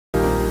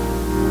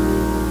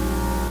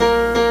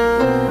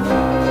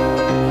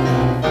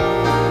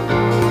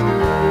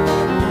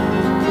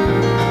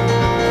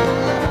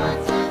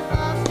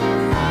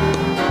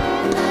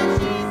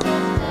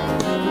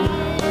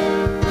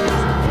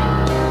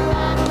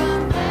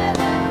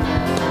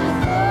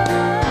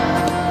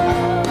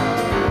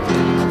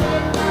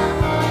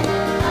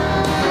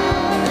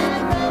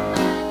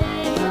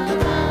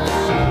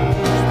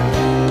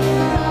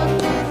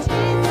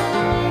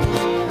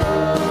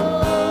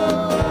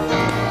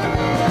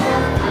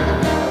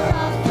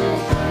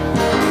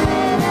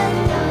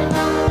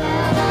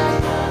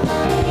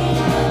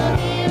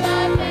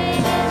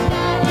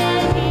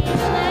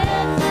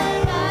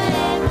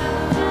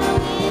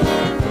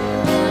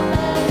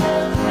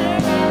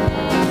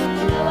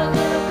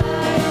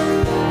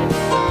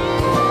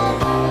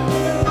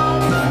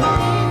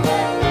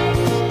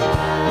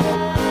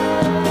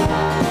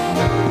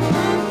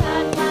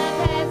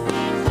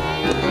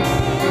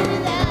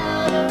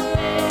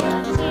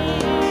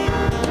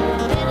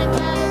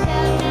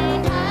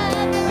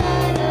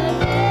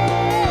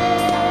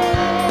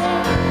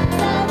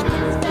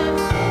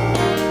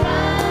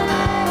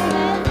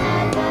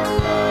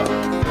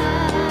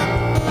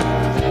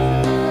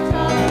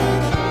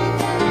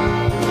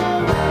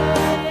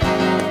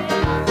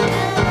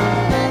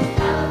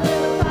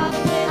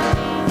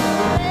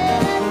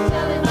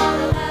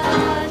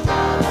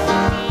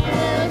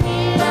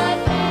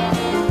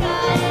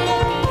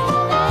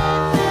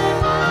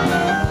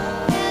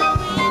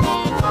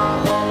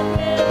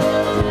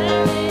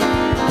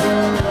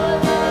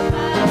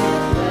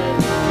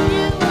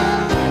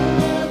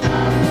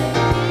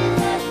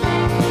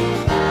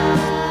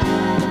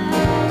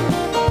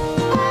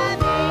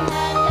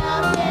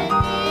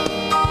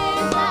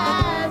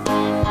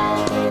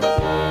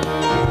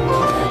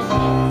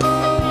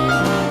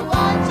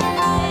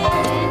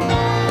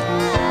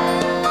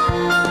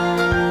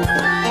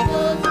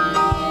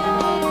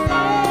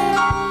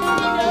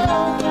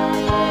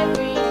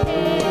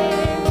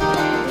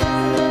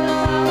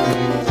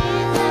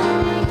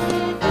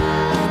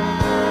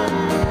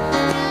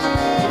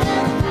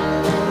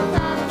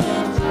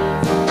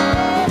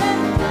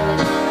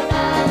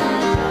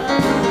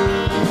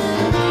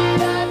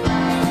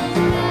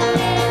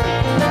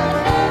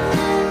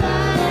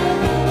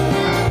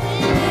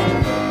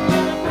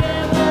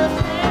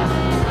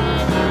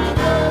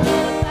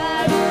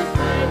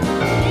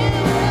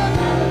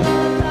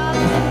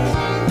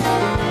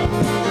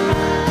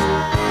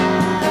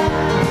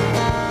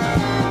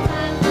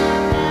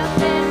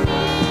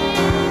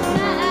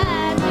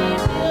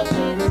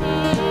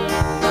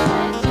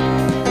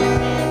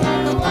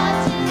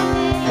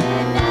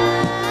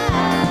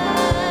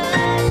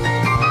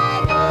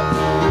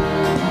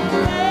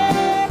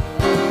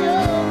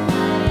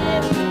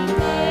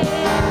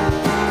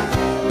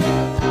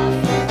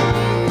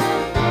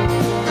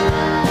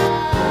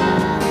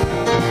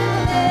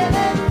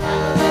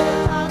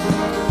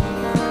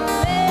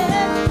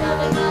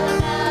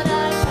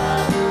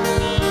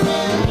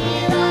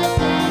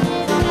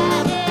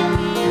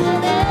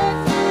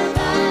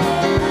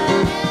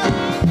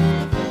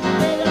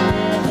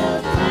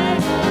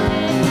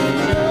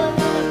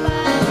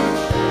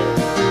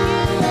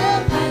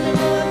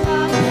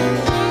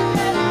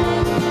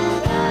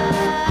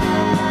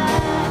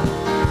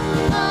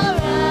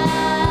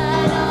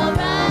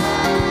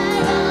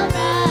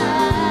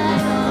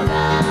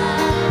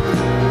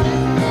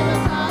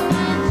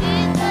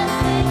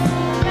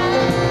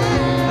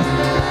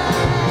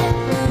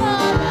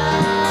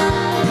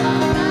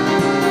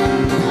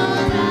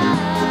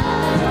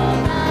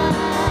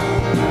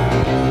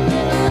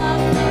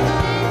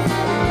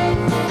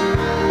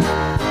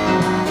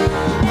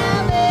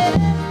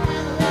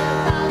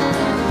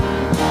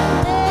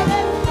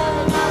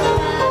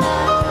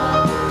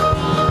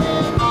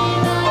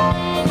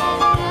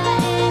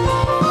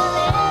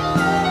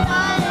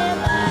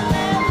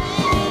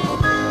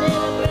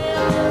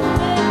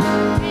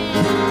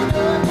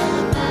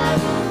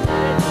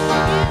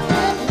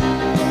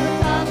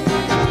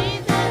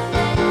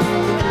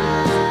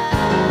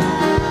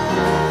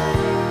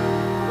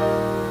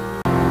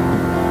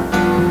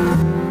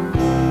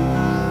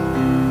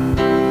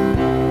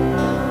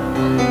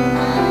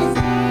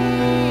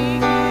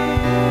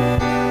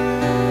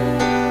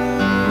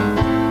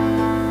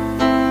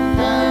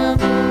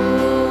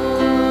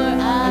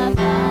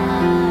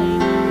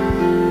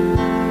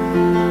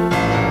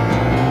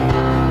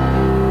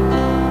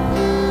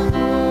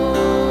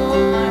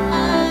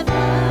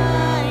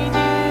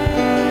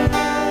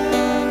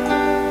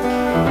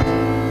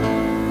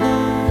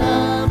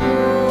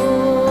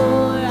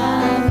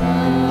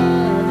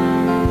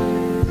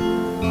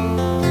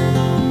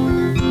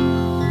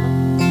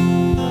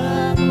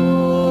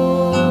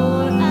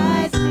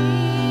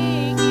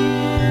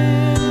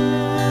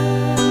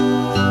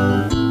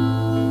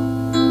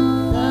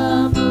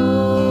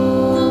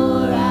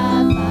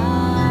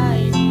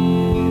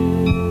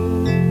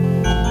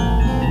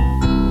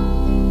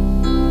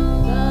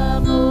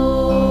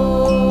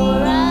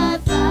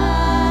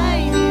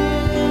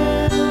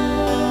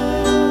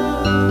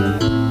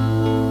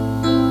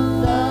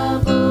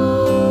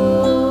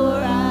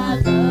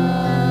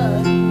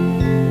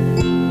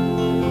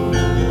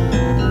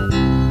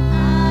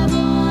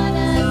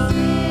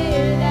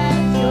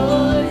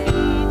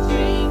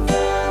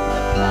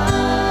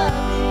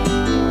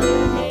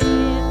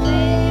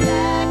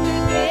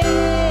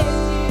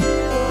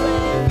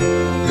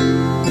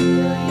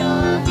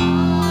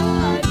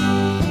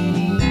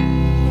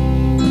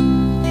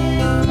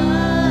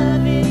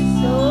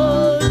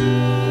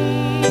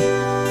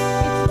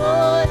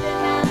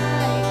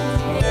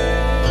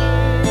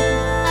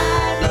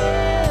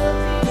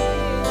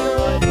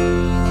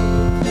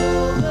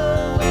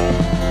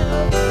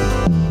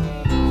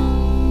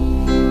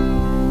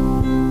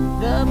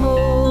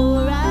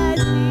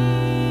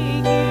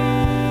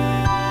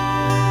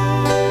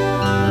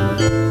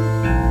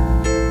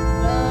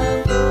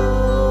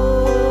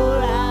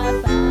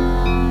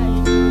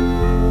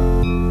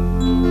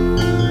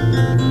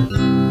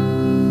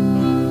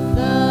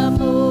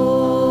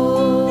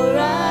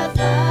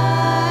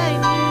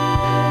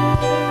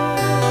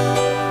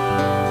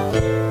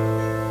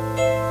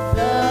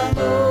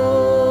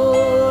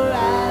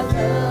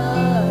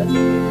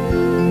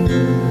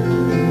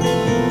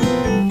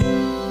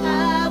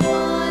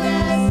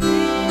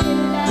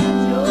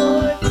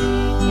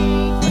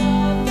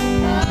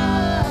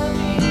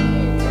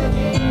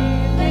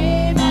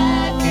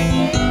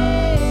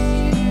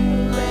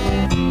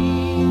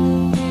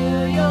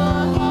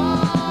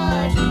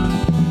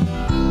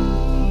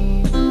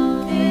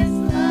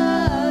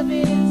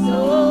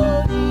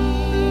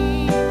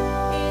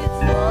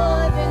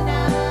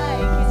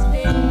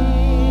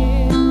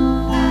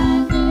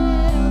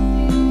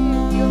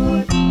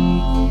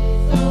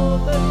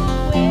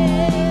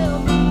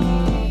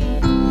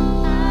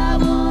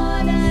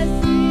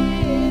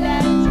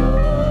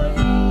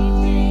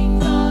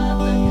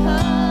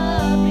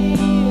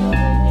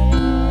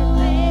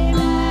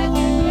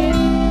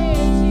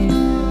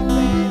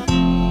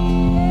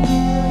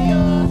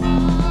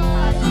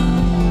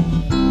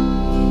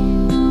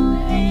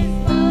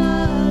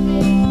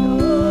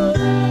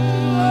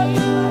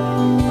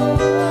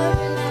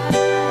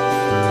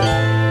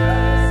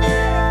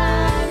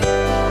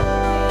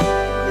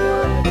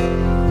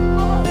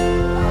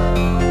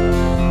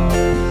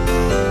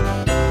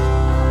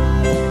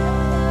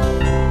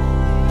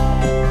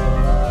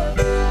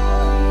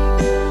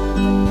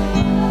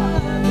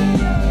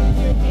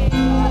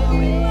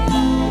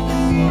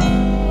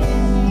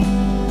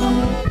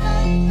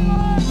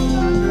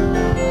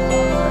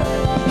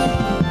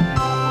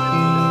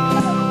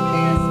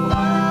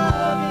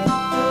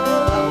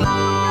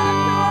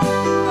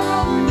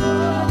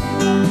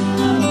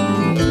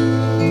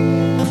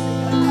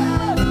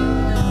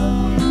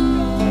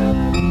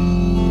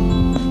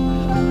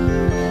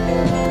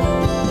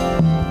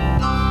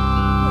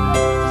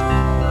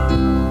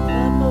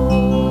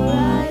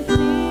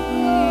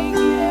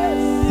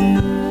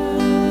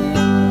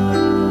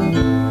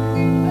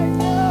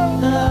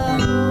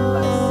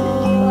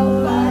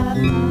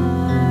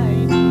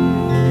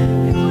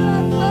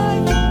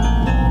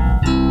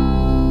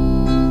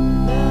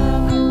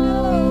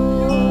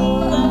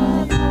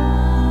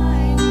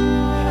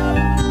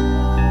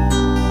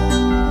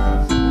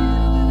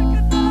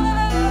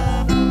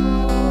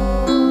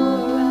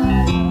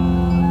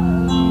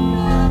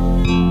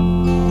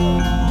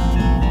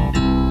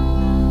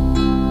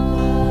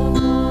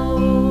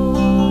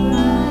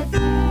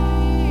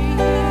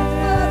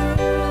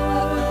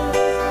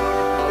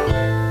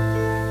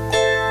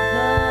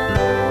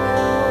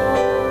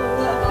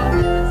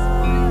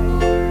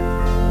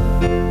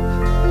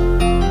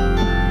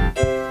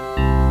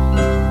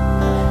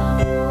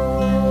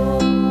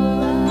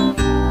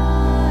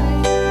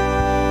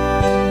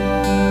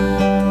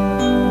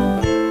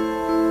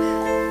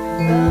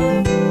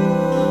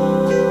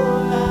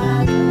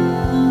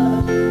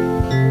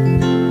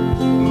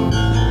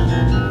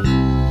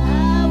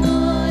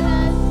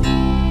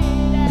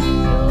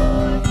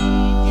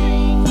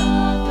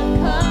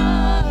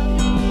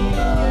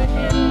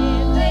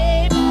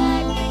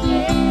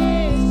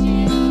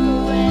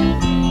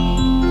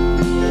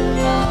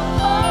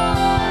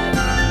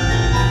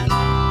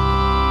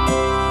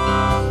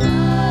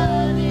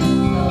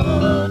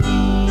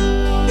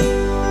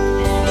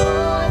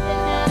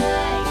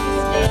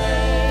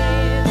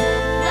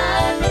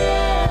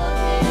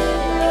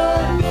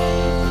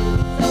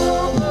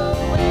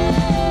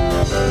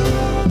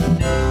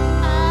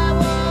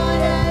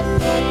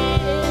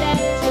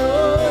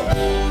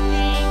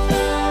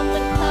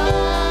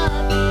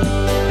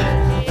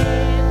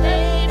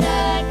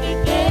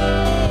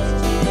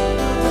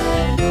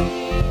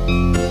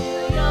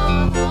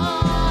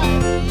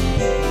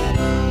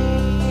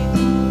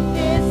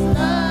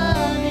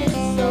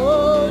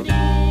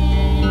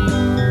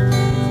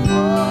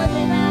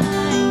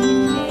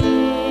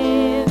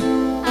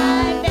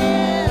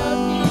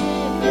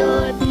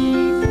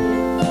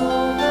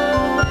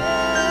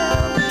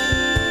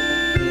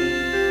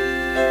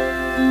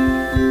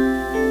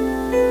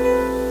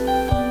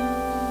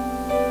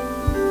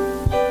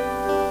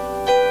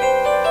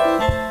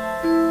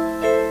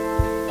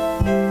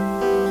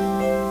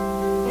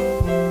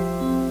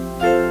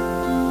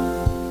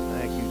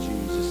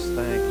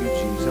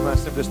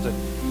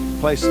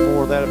play some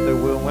more of that if they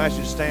will. We'll ask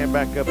you to stand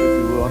back up if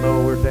you will. I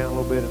know we're down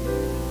a little bit in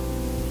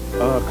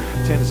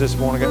attendance this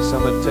morning. Got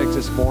some that text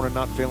this morning,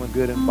 not feeling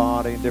good in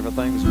body and different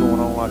things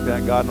going on like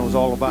that. God knows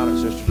all about it,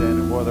 Sister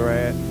Janet, where they're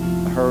at,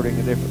 hurting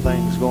and different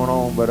things going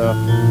on. But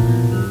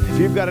if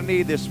you've got a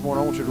need this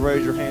morning, I want you to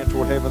raise your hand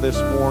toward heaven this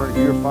morning.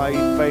 If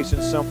you're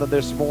facing something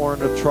this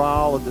morning, a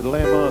trial, a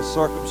dilemma, a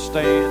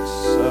circumstance,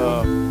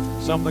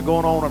 something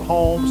going on at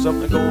home,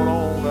 something going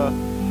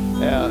on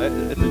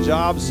at the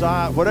job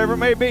site, whatever it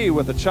may be,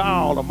 with a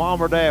child, a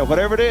mom or dad,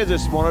 whatever it is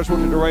this morning, I just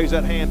want you to raise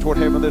that hand toward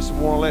heaven this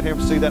morning. Let him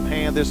see that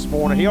hand this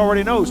morning. He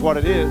already knows what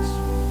it is.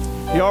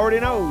 He already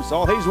knows.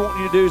 All he's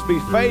wanting you to do is be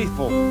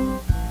faithful.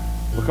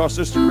 Because,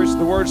 Sister Chris,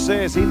 the Word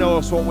says He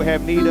knows what we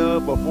have need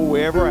of before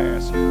we ever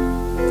ask.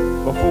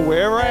 Before we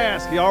ever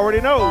ask, He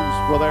already knows,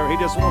 brother. He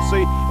just wants to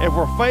see if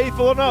we're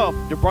faithful enough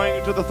to bring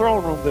it to the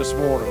throne room this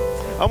morning.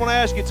 I'm going to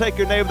ask you to take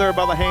your neighbor there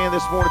by the hand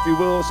this morning, if you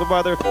will.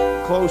 Somebody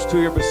there close to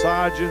you,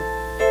 beside you.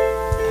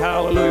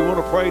 Hallelujah. We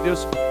want to pray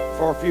just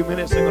for a few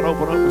minutes. They're going to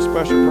open up a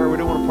special prayer. We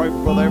do want to pray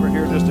for Brother Everett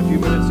here in just a few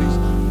minutes. He's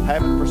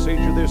having a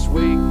procedure this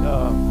week,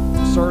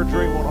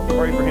 surgery. We want to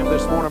pray for him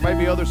this morning.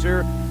 Maybe others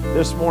here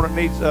this morning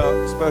needs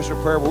special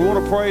prayer. But we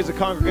want to pray as a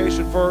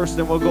congregation first,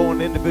 then we'll go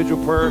into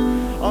individual prayer.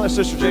 I'll let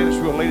Sister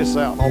Janice will lead us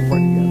out, and I'll pray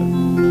together.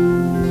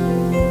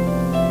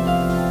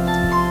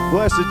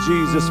 Blessed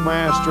Jesus,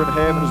 Master in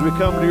heaven, as we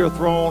come to your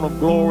throne of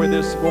glory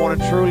this morning,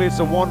 truly it's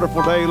a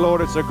wonderful day,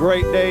 Lord. It's a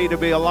great day to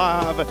be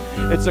alive.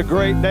 It's a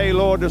great day,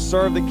 Lord, to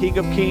serve the King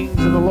of Kings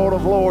and the Lord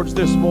of Lords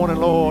this morning,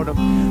 Lord.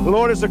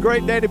 Lord, it's a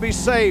great day to be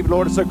saved,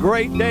 Lord. It's a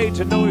great day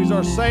to know He's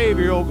our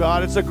Savior, oh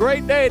God. It's a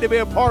great day to be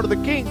a part of the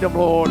kingdom,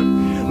 Lord.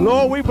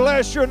 Lord, we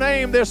bless your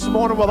name this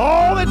morning with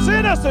all that's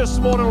in us this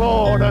morning,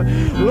 Lord.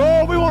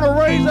 Lord, we want to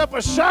raise up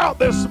a shout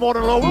this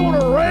morning, Lord. We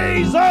want to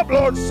raise up,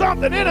 Lord,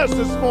 something in us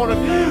this morning,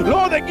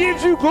 Lord, that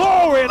gives you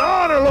glory and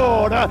honor,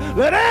 Lord.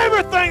 Let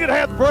everything that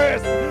hath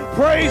breath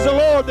praise the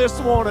Lord this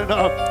morning.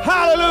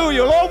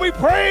 Hallelujah. Lord, we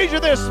praise you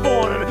this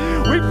morning.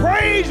 We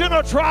praise you in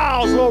our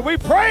trials, Lord. We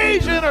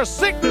praise you in our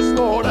sickness,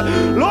 Lord.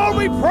 Lord,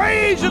 we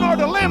praise you in our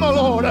dilemma,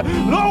 Lord.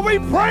 Lord, we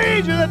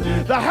praise you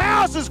that the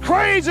house is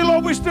crazy,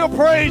 Lord. We still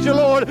praise you,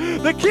 Lord.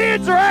 The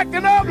kids are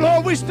acting up,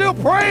 Lord. We still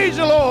praise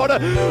you, Lord.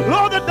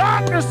 Lord, the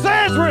doctor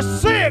says we're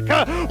sick,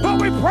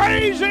 but we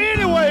praise you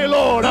anyway,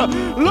 Lord.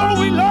 Lord,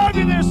 we love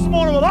you this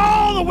morning with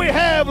all that we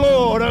have,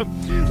 Lord.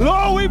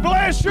 Lord, we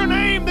bless your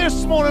name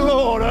this morning,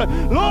 Lord.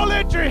 Lord,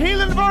 let your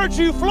healing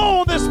virtue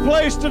flow in this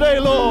place today,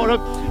 Lord.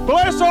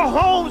 Bless our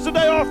homes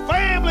today, our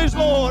families,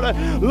 Lord.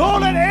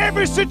 Lord, let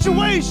every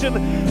situation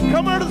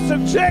come under the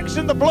subjection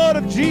of the blood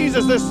of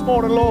Jesus this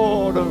morning,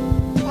 Lord.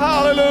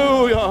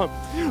 Hallelujah.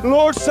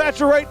 Lord,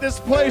 saturate this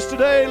place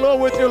today,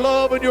 Lord, with your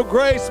love and your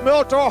grace.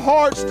 Melt our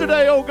hearts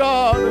today, oh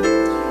God.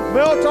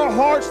 Melt our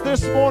hearts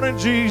this morning,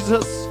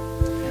 Jesus.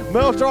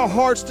 Melt our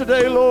hearts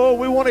today, Lord.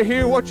 We want to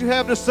hear what you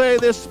have to say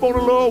this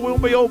morning, Lord. We'll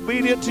be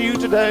obedient to you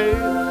today.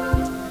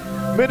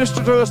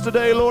 Minister to us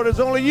today, Lord, as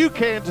only you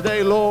can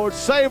today, Lord.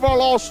 Save our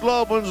lost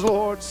loved ones,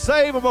 Lord.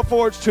 Save them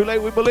before it's too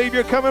late. We believe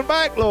you're coming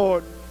back,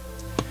 Lord.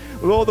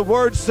 Lord, the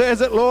word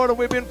says it, Lord, and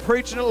we've been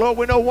preaching it, Lord.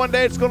 We know one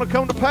day it's going to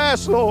come to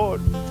pass,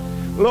 Lord.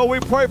 Lord, we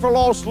pray for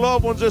lost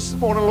loved ones this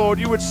morning, Lord.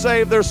 You would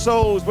save their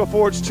souls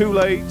before it's too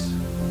late.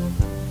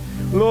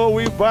 Lord,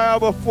 we bow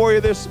before you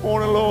this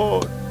morning,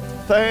 Lord.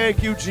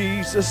 Thank you,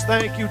 Jesus.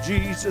 Thank you,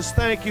 Jesus.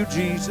 Thank you,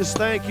 Jesus.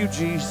 Thank you,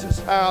 Jesus.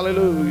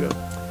 Hallelujah.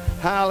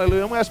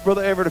 Hallelujah. I'm going to ask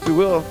Brother Everett, if you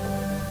will.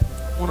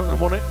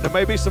 There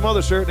may be some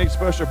others here that need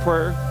special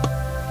prayer.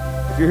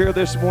 If you're here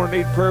this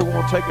morning, need prayer, we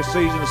want to take a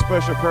season of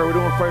special prayer. We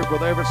don't want to pray for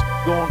Brother Everett's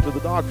going to the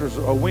doctor's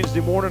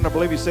Wednesday morning. I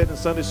believe he said in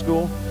Sunday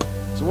school.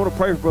 So I want to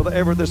pray for Brother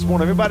Everett this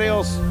morning. If anybody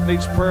else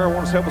needs prayer,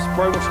 wants to help us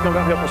pray, wants to come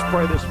down and help us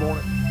pray this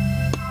morning.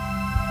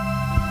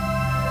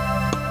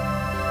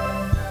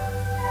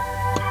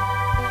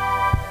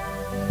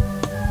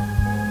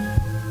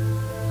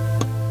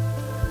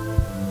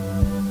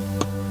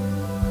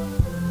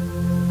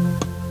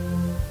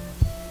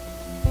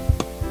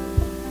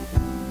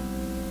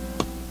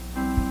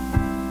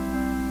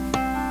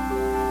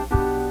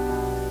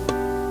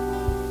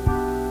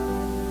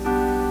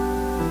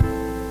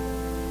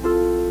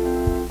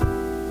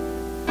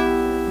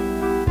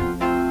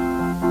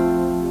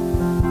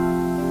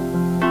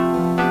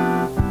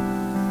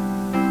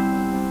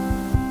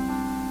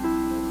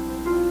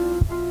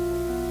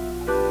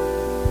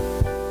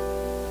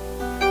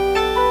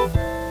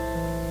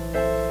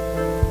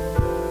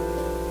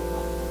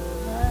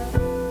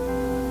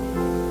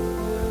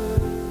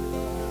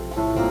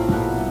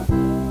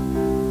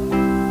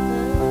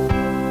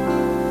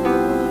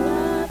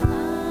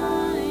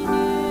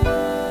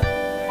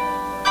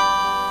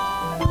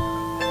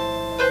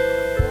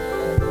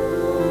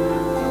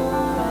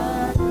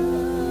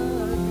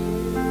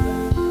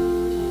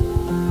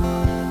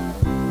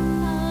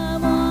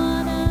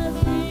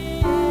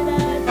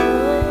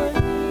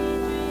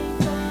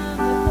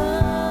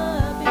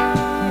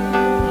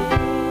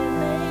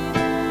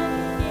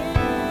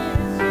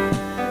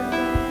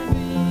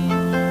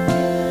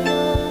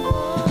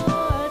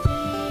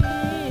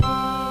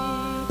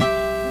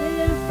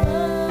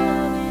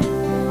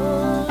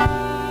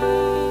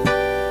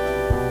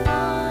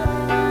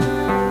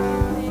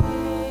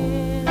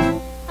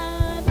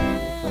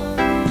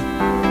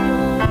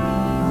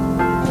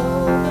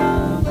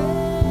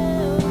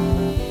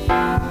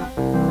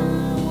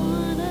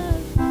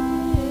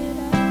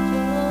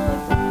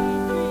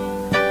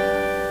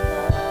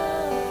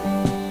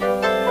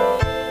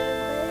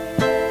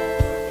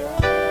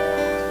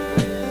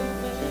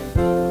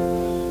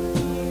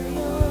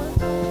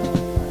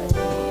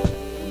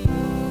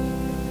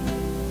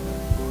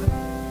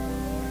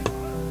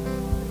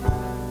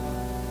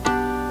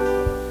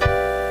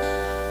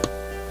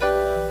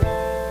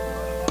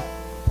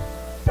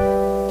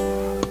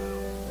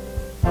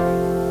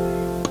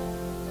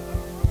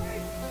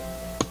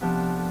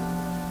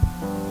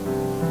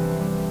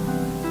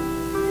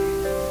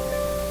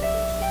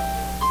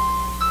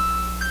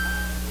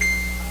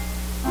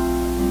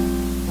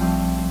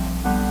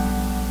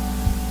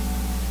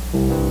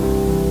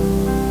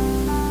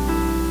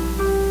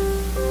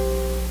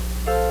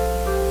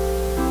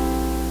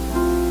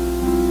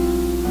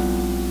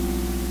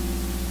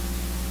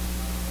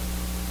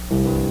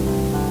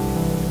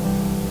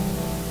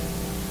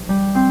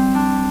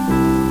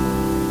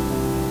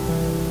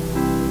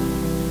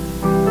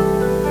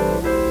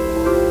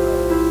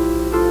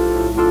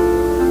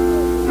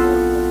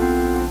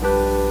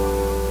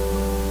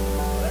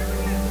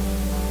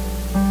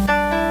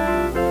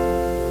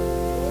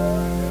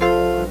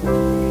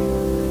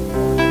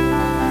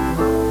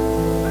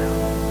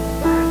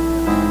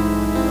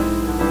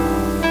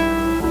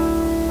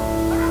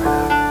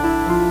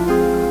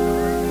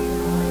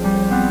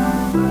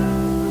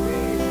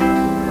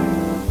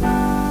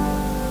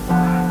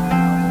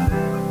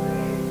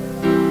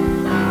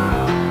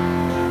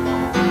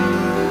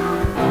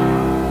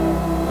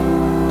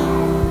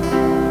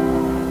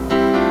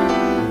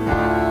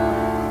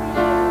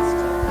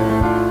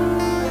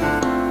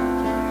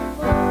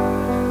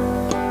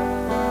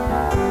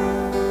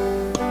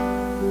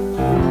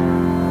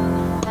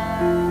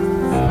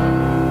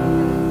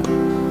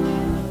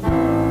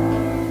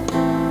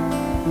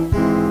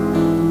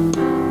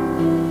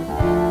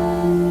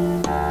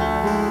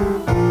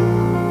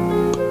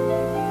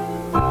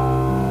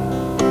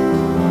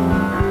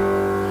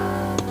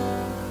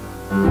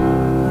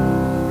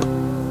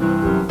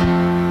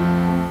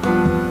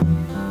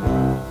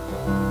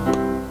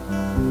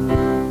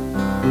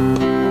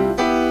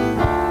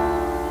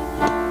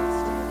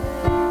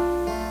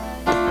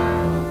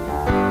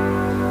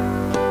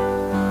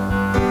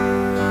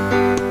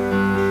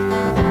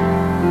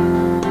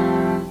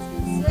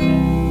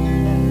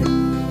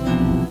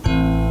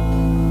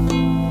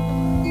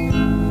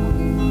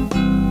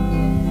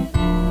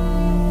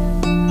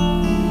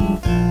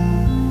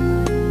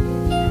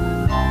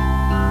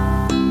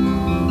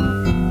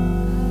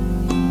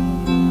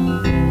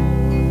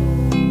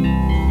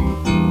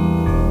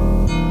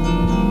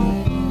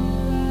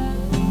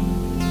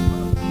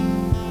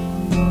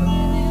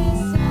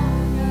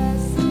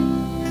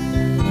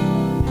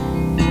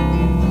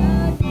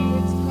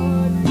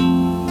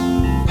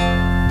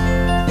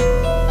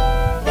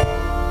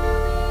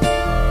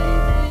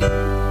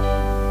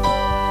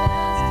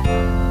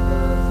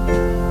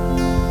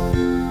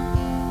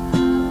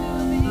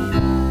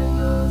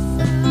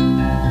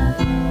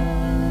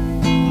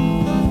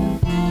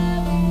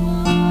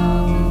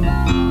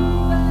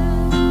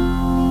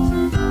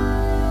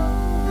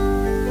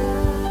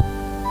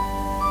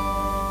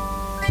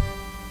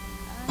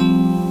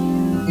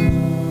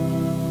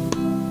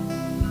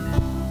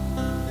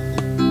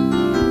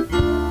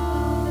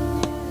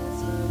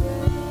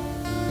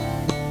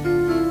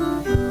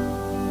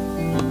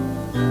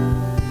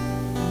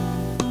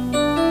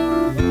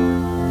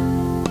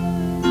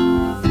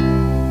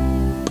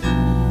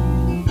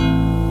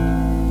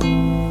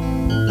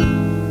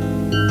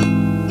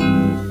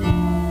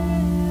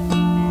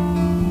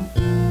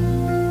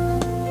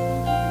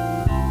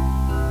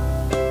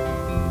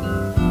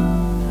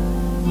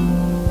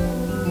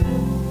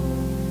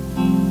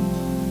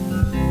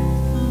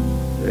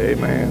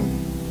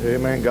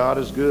 Amen. God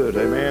is good.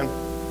 Amen.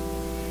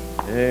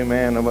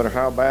 Amen. No matter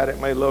how bad it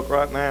may look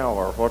right now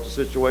or what the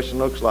situation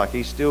looks like,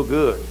 He's still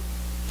good.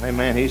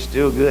 Amen. He's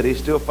still good. He's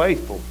still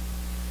faithful.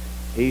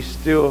 He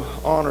still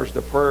honors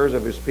the prayers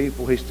of His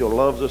people. He still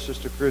loves us,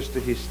 Sister Christy.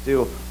 He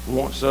still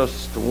wants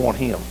us to want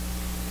Him.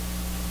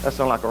 That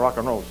sounds like a rock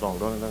and roll song,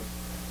 doesn't it?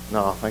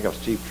 No, I think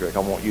that's Cheap Trick. I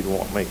want you to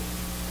want me.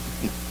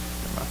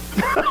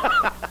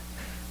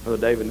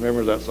 Brother David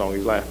remembers that song.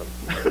 He's laughing.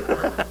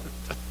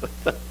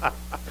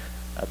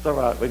 That's all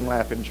right. We can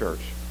laugh in church.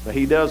 But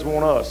He does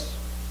want us,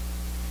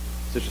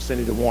 Sister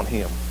Cindy, to want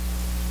Him.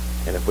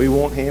 And if we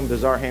want Him,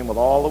 desire Him with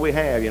all that we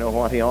have, you know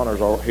what? He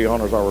honors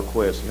our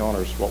requests. He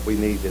honors what we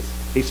need.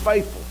 He's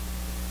faithful.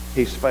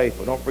 He's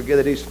faithful. Don't forget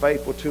that He's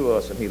faithful to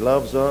us and He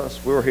loves us.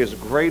 We're His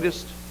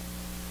greatest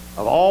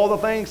of all the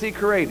things He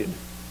created.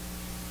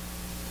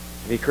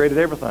 He created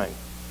everything,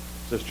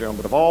 Sister Joan,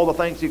 but of all the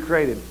things He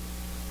created,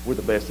 we're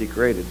the best He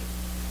created.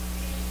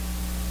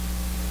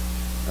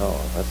 Oh,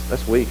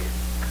 that's weak.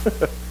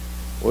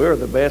 We're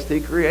the best He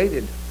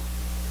created.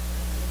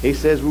 He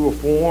says we were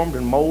formed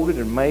and molded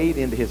and made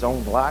into His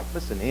own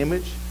likeness and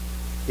image.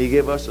 He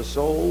gave us a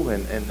soul,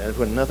 and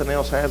when nothing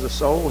else has a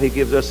soul, He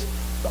gives us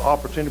the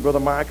opportunity, Brother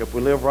Mike, if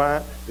we live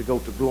right, to go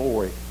to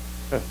glory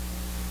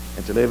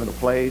and to live in a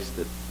place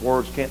that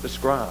words can't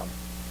describe.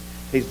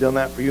 He's done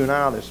that for you and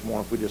I this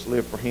morning if we just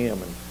live for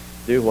Him and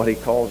do what He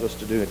calls us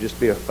to do and just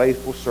be a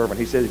faithful servant.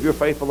 He says if you're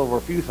faithful over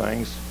a few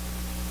things,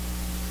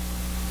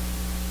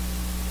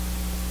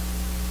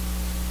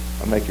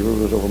 I'll make you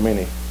rulers over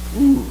many.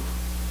 Ooh.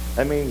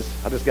 That means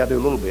I just got to do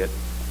a little bit.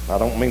 I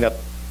don't mean that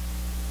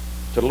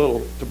to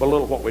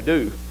belittle what we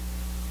do,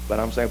 but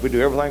I'm saying if we do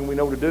everything we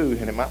know to do,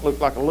 and it might look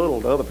like a little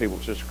to other people,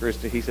 Sister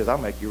Christy, He says, I'll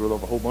make you rule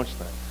over a whole bunch of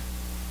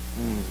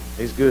things.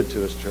 He's good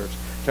to us, church.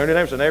 Turn to your neighbor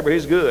and say, neighbor,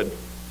 He's good.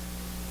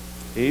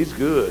 He's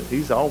good.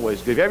 He's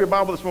always good. If you have your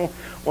Bible this morning,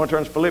 I want to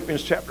turn to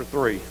Philippians chapter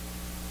 3.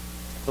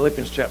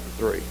 Philippians chapter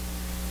 3.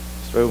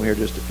 Stay over here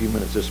just a few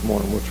minutes this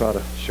morning. We'll try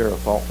to share a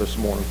thought this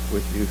morning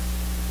with you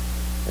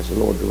as the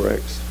Lord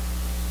directs.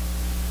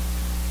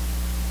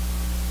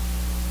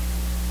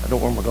 I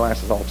don't wear my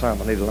glasses all the time.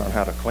 I need to learn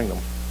how to clean them.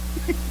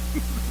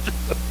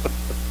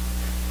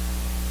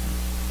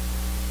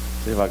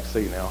 See if I can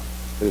see now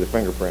through the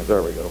fingerprints.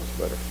 There we go. It's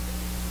better.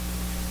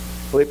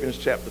 Philippians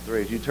chapter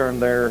 3. As you turn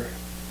there,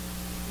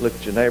 look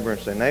at your neighbor and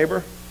say,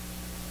 neighbor,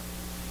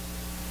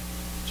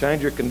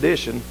 change your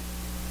condition,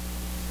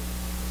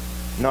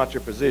 not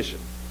your position.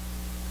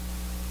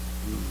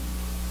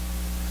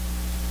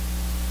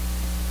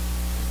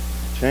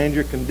 Change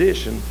your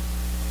condition,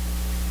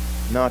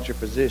 not your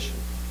position.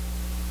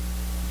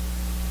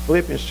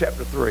 Philippians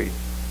chapter 3.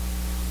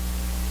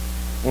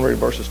 We'll read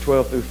verses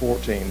 12 through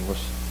 14. We'll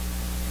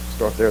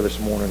start there this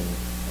morning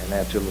and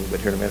add to a little bit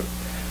here in a minute.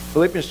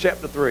 Philippians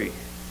chapter 3,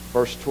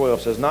 verse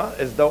 12 says, not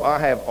as though I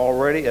have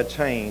already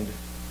attained,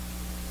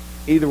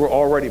 either were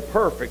already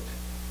perfect,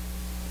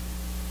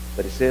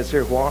 But it says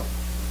here what?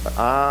 But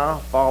I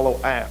follow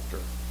after,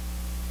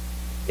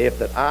 if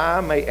that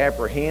I may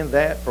apprehend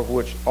that for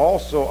which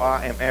also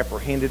I am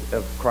apprehended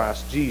of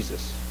Christ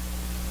Jesus.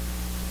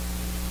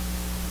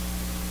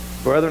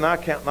 Brethren, I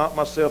count not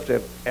myself to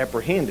have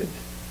apprehended,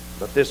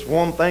 but this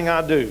one thing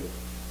I do.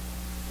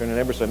 Turn to the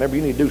neighbor and say, neighbor,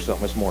 you need to do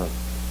something this morning.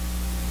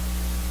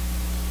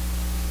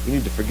 You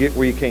need to forget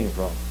where you came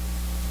from.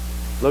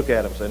 Look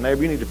at him. Say,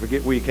 neighbor, you need to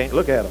forget where you came.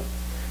 Look at him.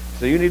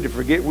 Say, you need to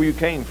forget where you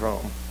came from.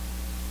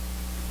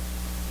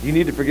 You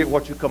need to forget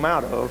what you come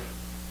out of.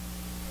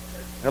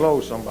 Hello,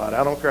 somebody.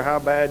 I don't care how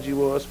bad you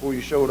was before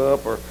you showed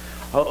up or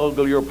how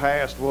ugly your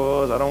past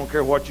was. I don't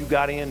care what you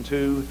got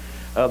into.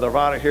 The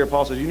writer here,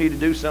 Paul says, you need to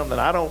do something.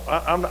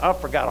 I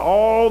forgot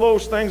all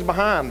those things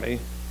behind me,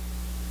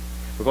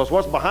 because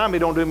what's behind me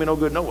don't do me no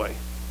good no way.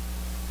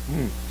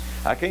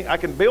 I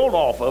can build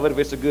off of it if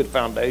it's a good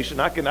foundation.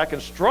 I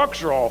can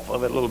structure off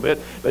of it a little bit,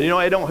 but you know,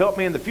 it don't help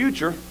me in the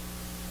future,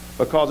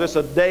 because it's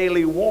a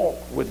daily walk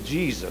with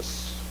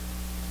Jesus.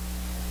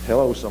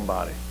 Hello,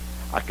 somebody.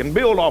 I can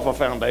build off a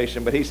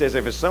foundation, but he says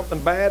if it's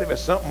something bad, if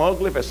it's something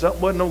ugly, if it's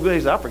something wasn't no good, he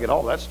says, I forget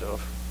all that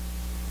stuff.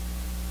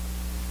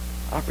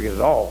 I forget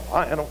it all.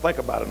 I don't think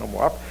about it no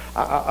more.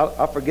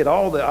 I forget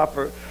all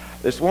that.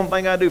 This one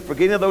thing I do,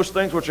 forgetting those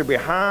things which are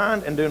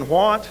behind and doing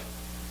what?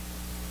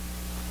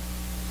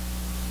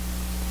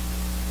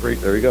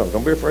 There you go.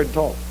 Don't be afraid to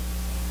talk.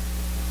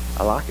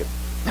 I like it.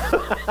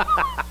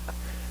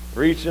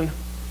 Reaching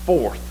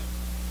forth.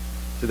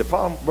 See, the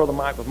problem, Brother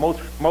Mike, with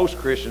most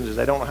Christians is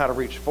they don't know how to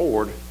reach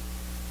forward,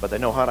 but they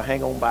know how to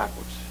hang on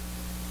backwards.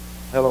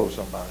 Hello,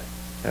 somebody.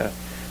 Yeah.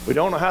 We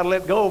don't know how to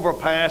let go of our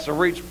past and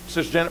reach,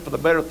 Sister Janet, for the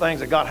better things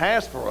that God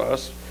has for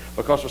us,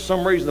 because for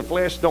some reason the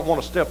flesh don't want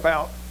to step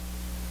out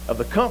of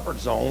the comfort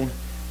zone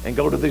and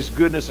go to these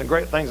goodness and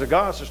great things of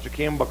God, Sister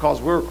Kim,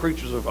 because we're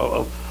creatures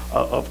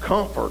of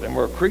comfort, and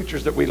we're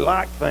creatures that we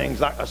like things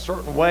like a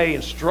certain way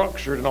and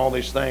structured and all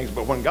these things.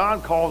 But when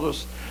God calls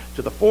us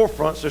to the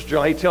forefront, Sister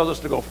Janet, he tells us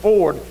to go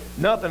forward.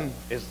 Nothing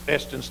is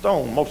etched in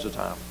stone most of the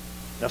time.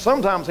 Now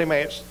sometimes he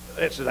may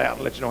etch it out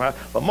and let you know how,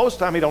 but most of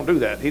the time he don't do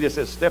that. He just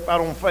says, step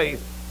out on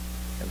faith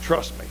and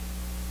trust me.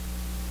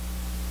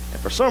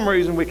 And for some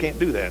reason we can't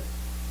do that.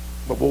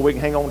 But boy, we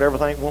can hang on to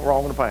everything that went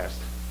wrong in the past.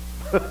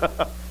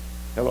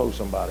 Hello,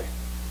 somebody.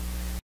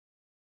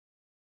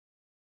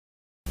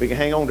 We can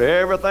hang on to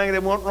everything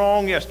that went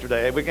wrong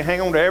yesterday. We can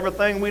hang on to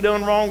everything we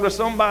done wrong to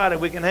somebody.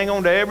 We can hang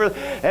on to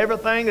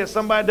everything that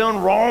somebody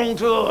done wrong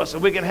to us.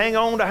 And we can hang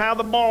on to how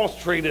the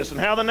boss treated us and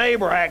how the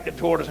neighbor acted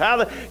toward us, how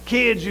the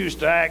kids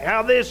used to act,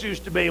 how this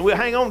used to be. We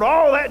hang on to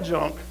all that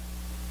junk.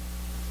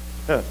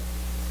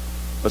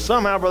 But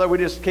somehow, brother, we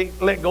just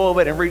can't let go of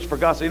it and reach for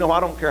God. So, you know, I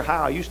don't care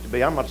how I used to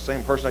be. I'm not the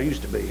same person I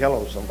used to be.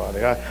 Hello,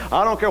 somebody.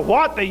 I don't care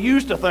what they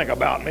used to think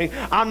about me.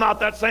 I'm not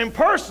that same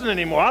person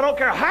anymore. I don't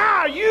care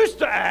how I used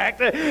to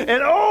act.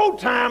 In old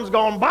times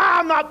gone by,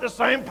 I'm not the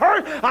same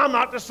person. I'm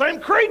not the same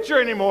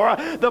creature anymore.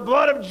 The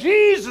blood of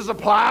Jesus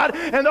applied,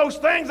 and those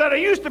things that I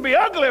used to be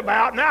ugly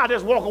about, now I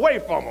just walk away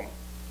from them.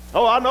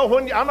 Oh, I know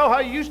how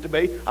you used to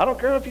be. I don't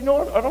care if you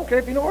know it. I don't care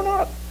if you know or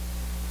not.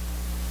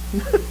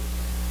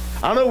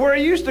 I know where I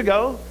used to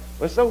go.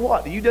 Well, so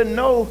what? You didn't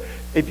know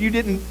if you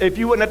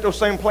wasn't at those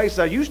same places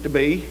I used to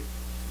be,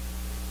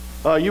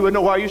 you wouldn't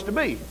know where I used to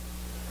be.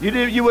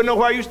 You wouldn't know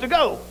where I used to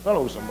go.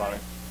 Hello, somebody.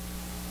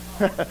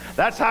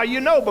 That's how you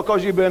know,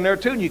 because you've been there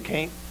too and you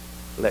can't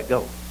let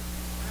go.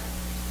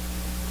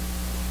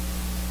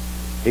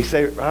 He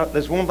said,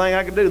 there's one thing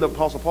I could do, the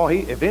Apostle Paul,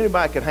 if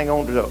anybody could hang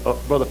on to,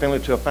 Brother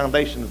Finley, to a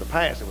foundation of the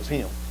past, it was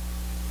him.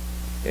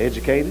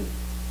 Educated.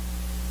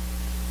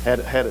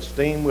 Had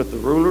esteem with the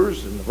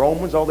rulers and the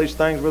Romans, all these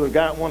things. Brother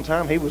guy at one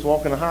time, he was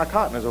walking a high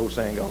cotton, as old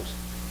saying goes.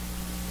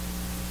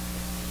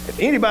 If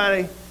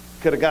anybody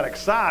could have got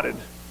excited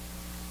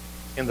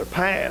in their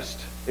past,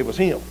 it was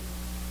him.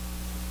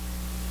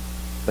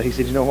 But he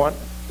said, you know what?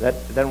 That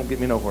don't get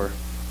me nowhere.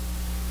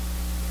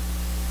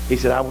 He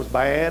said, I was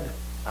bad.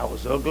 I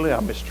was ugly.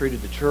 I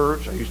mistreated the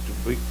church. I used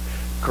to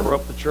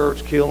corrupt the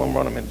church, kill them,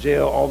 run them in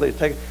jail, all they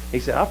take. He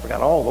said, I forgot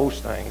all those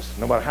things.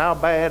 No matter how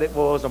bad it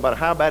was, no matter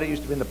how bad it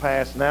used to be in the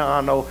past, now I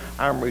know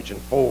I'm reaching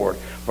forward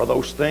for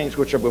those things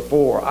which are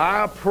before.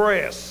 I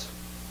press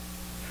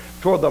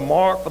toward the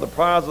mark for the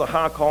prize of the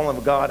high calling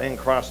of God in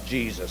Christ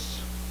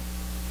Jesus.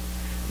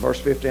 Verse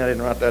 15, I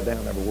didn't write that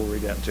down there, but we'll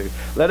read that too.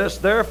 Let us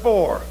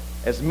therefore,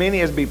 as many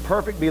as be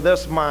perfect, be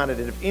thus minded,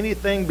 and if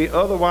anything be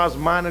otherwise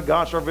minded,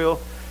 God shall reveal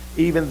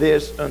even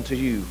this unto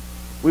you.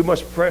 We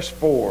must press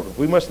forward.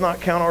 We must not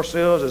count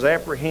ourselves as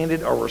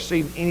apprehended or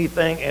receive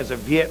anything as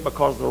of yet,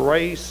 because the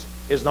race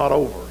is not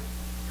over.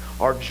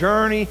 Our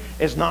journey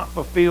is not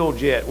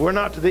fulfilled yet. We're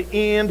not to the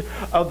end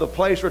of the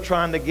place we're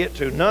trying to get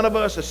to. None of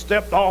us has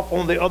stepped off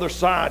on the other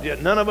side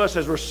yet. None of us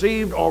has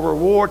received our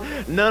reward.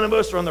 None of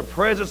us are in the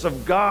presence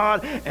of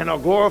God and our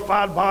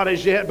glorified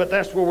bodies yet, but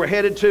that's where we're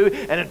headed to.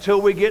 And until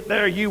we get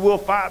there, you will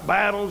fight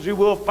battles. You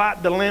will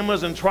fight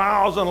dilemmas and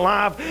trials in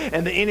life.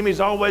 And the enemy's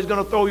always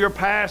going to throw your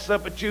past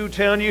up at you,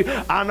 telling you,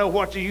 I know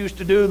what you used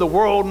to do. The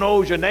world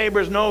knows. Your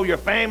neighbors know. Your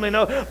family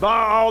knows.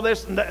 All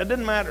this, it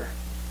didn't matter.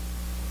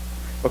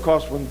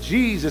 Because when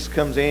Jesus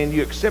comes in,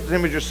 you accept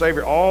him as your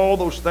Savior, all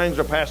those things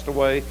are passed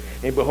away,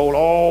 and behold,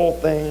 all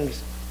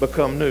things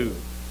become new.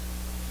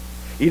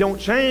 You don't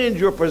change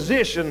your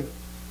position,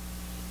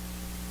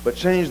 but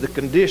change the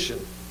condition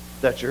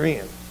that you're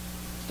in.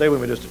 Stay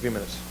with me just a few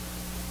minutes.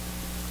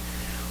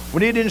 We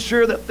need to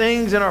ensure that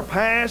things in our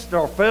past,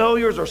 our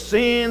failures, our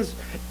sins,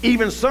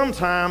 even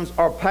sometimes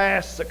our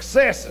past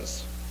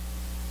successes,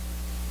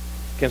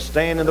 can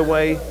stand in the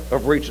way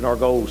of reaching our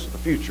goals in the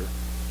future.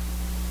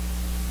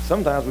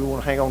 Sometimes we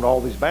want to hang on to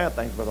all these bad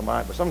things, Brother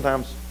Mike, but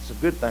sometimes it's the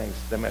good things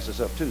that mess us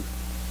up too.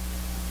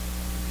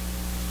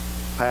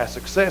 Past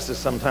successes,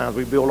 sometimes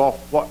we build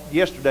off what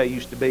yesterday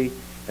used to be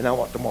and not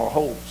what tomorrow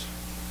holds.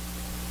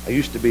 I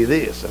used to be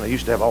this, and I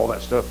used to have all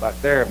that stuff back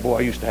there, and boy,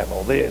 I used to have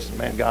all this, and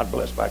man, God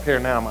bless back here.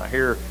 Now I'm out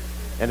here,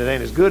 and it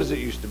ain't as good as it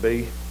used to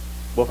be.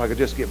 Well, if I could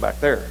just get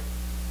back there.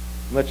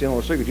 I'll let you know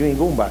a secret, you ain't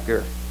going back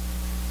there.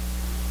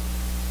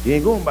 You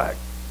ain't going back.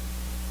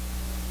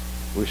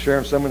 We were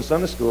sharing some in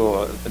Sunday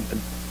school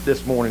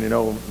this morning, you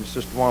know,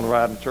 Sister Wanda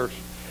riding church.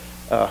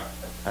 I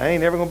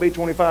ain't ever going to be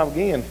 25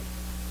 again.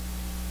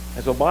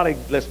 And so body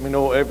lets me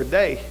know every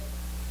day.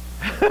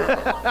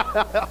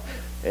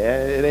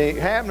 It ain't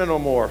happening no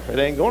more. It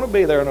ain't going to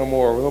be there no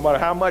more, no matter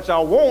how much I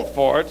want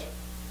for it.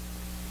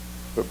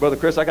 But Brother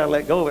Chris, I got to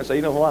let go of it and say,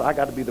 you know what? I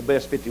got to be the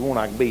best 51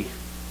 I can be.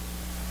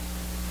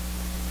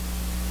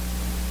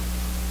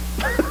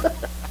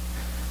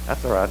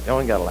 That's all right. You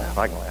ain't got to laugh.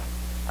 I can laugh.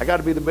 I got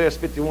to be the best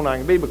 51 I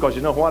can be because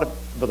you know what,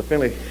 Brother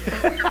Finley?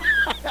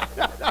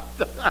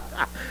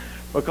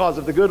 Because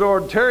if the good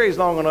Lord tarries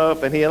long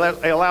enough and he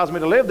allows me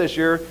to live this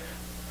year,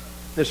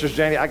 Mr.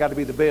 Janie, I got to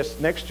be the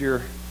best next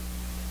year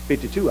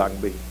 52 I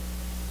can be.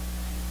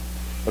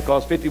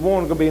 Because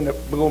 51 is going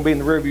to be in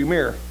the rearview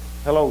mirror.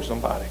 Hello,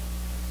 somebody.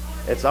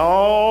 It's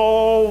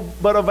all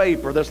but a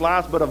vapor. This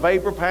life's but a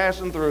vapor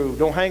passing through.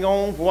 Don't hang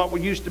on for what we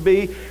used to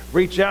be.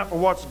 Reach out for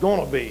what's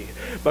going to be.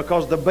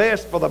 Because the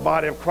best for the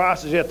body of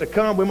Christ is yet to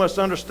come. We must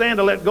understand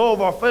to let go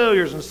of our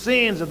failures and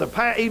sins and the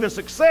past, even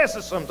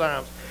successes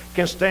sometimes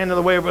can stand in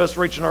the way of us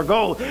reaching our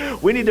goal.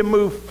 We need to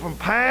move from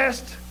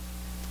past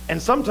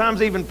and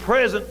sometimes even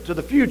present to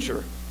the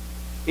future.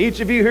 Each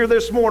of you here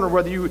this morning,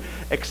 whether you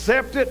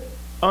accept it,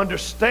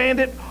 understand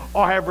it,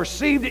 or have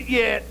received it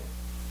yet,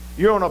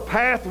 you're on a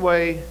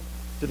pathway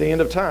to the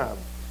end of time.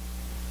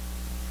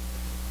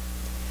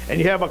 And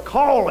you have a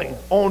calling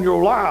on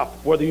your life,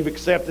 whether you've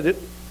accepted it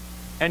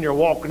and you're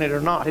walking it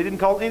or not. He didn't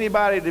call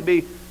anybody to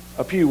be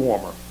a pew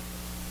warmer.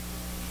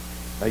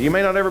 Now, you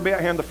may not ever be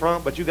out here in the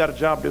front, but you got a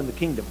job doing the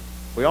kingdom.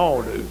 We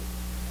all do.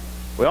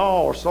 We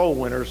all are soul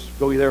winners.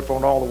 Go ye therefore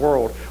in all the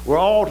world. We're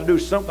all to do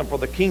something for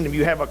the kingdom.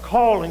 You have a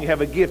calling, you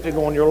have a gifting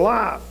on your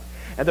life.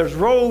 And there's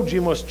roads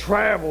you must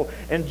travel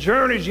and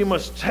journeys you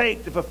must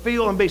take to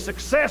fulfill and be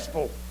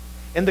successful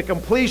in the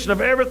completion of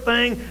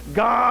everything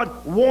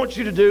God wants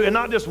you to do, and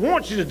not just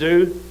wants you to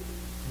do,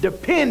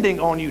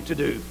 depending on you to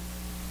do.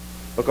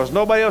 Because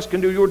nobody else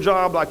can do your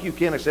job like you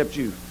can except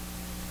you.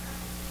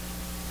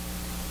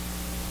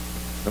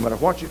 No matter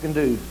what you can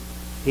do,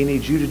 He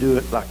needs you to do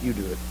it like you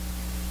do it.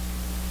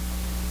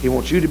 He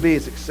wants you to be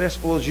as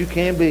successful as you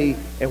can be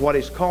in what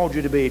He's called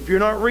you to be. If you're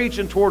not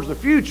reaching towards the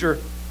future,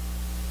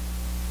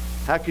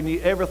 how can you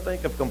ever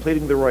think of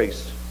completing the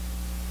race?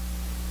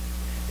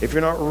 If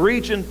you're not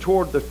reaching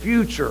toward the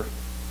future,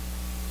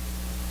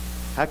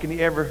 how can you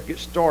ever get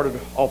started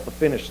off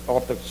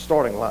the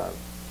starting line?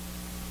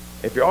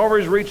 If you're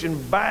always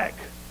reaching back,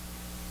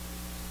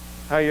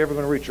 how are you ever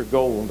going to reach your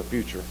goal in the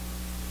future?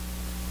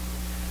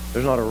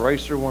 There's not a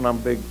racer when I'm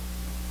a big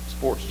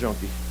sports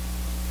junkie.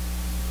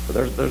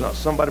 But there's not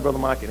somebody, Brother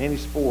Mike, in any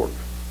sport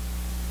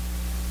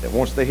that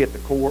once they hit the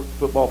court,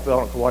 football field, I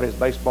don't care what it is,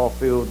 baseball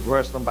field,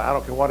 wrestling, but I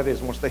don't care what it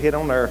is, once they hit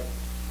on there,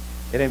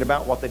 it ain't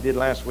about what they did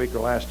last week or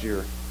last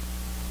year.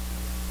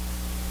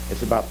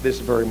 It's about this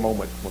very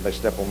moment when they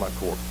step on that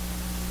court.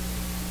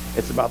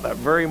 It's about that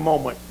very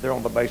moment they're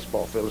on the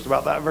baseball field. It's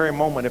about that very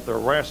moment if they're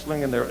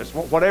wrestling and it's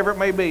whatever it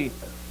may be.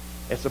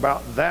 It's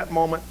about that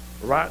moment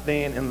right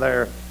then and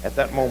there at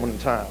that moment in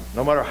time.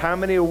 No matter how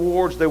many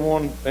awards they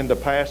won in the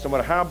past, no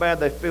matter how bad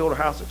they failed or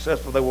how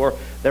successful they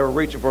were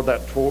reaching for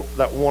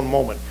that one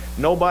moment.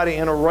 Nobody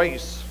in a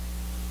race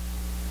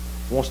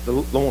wants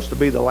to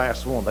be the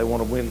last one. They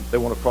want to win. They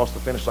want to cross the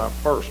finish line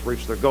first,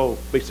 reach their goal,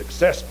 be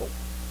successful.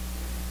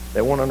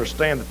 They want to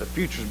understand that the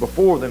future's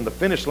before them. The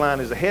finish line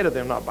is ahead of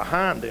them, not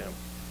behind them.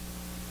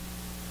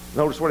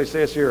 Notice what he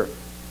says here.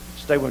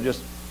 Stay with me,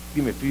 just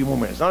give me a few more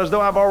minutes. Not as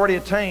though I've already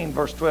attained,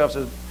 verse 12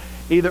 says,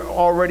 either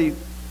already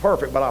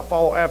perfect, but I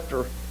follow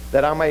after,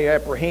 that I may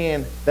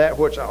apprehend that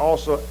which I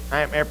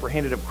am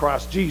apprehended of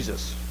Christ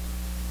Jesus.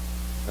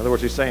 In other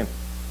words, he's saying,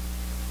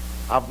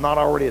 I've not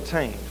already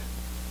attained,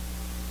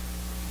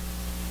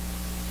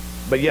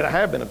 but yet I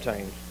have been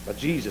obtained by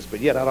Jesus,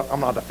 but yet I'm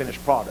not a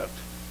finished product.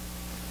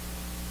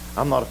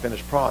 I'm not a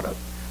finished product.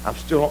 I'm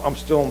still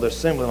on the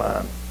assembly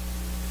line.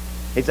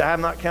 He said, I have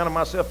not counted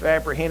myself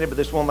apprehended, but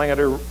this one thing I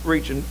do,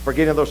 reaching,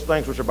 forgetting those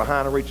things which are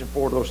behind and reaching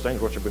forward those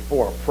things which are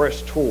before. I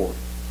press toward.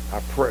 I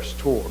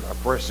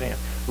press in.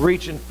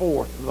 reaching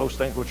forth to those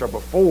things which are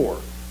before,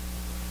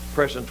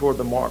 pressing toward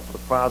the mark for the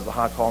prize of the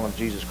high calling of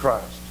Jesus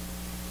Christ.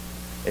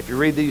 If you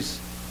read these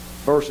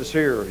verses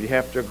here, you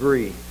have to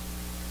agree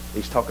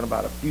he's talking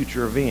about a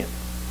future event.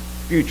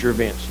 Future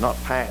events, not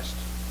past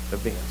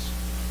events.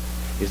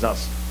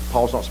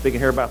 Paul's not speaking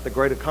here about the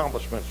great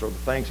accomplishments or the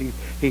things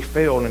he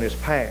failed in his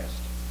past.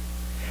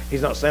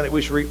 He's not saying that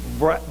we should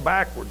reach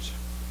backwards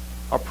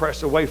or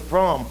press away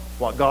from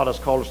what God has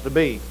called us to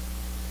be.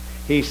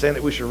 He's saying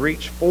that we should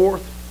reach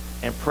forth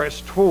and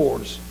press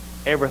towards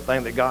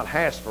everything that God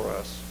has for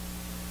us.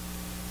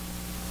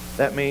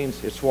 That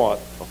means it's what?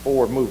 A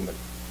forward movement.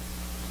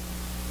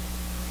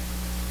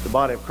 The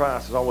body of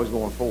Christ is always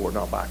going forward,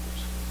 not backwards.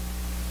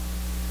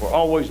 We're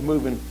always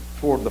moving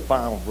toward the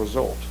final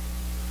result.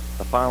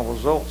 The final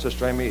result,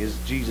 Sister Amy, is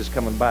Jesus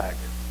coming back,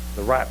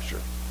 the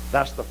rapture.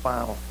 That's the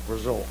final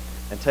result.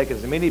 And taking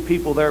as many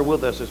people there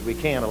with us as we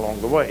can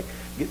along the way.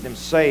 Getting them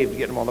saved,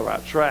 getting them on the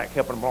right track,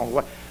 helping them along the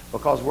way.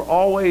 Because we're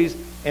always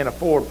in a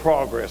forward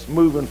progress,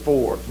 moving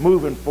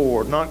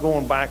forward, not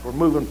going backward,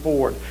 moving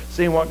forward,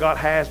 seeing what God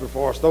has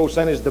before us. Those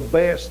things, the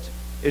best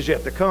is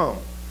yet to come.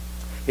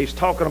 He's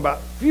talking about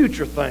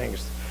future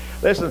things.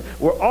 Listen,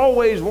 we're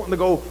always wanting to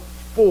go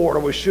forward, or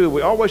we should.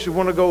 We always should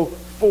want to go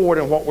forward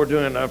in what we're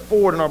doing,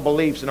 forward in our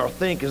beliefs, in our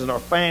thinkings, in our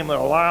family,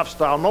 our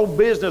lifestyle. No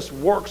business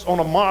works on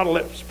a model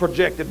that's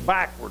projected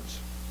backwards.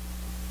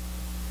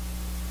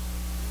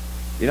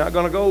 You're not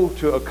going to go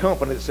to a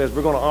company that says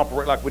we're going to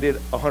operate like we did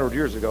 100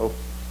 years ago.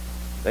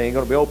 They ain't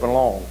going to be open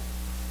long.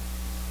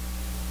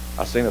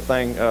 I seen a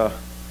thing,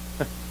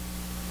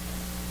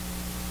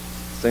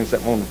 seen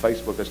something on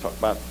Facebook that's talking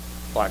about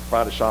Black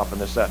Friday shopping,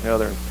 this, that, and the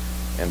other.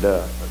 And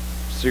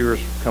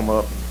Sears come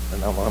up,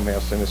 and I don't know how many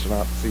I've seen this or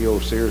not. The CEO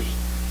of Sears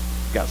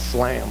got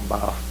slammed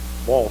by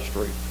Wall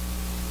Street.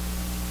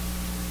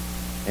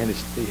 And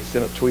he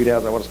sent a tweet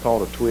out there, what it's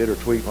called, a tweet, I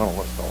don't know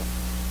what it's called.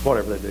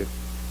 Whatever they do.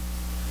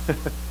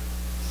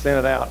 Sent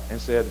it out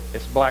and said,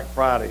 it's Black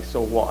Friday,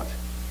 so what?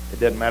 It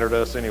doesn't matter to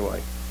us anyway.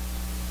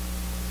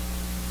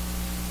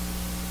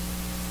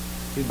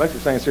 He's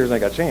basically saying Sears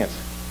ain't got a chance.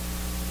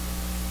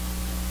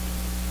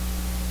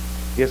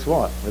 Guess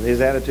what? With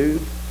his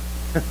attitude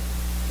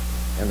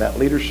and that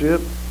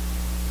leadership,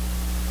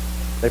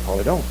 they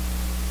probably don't.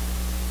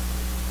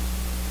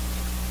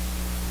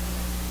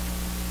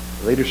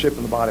 The leadership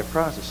in the body of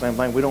Christ is the same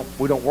thing. We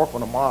don't work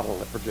on a model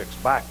that projects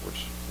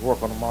backwards. We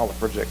work on a model that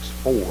projects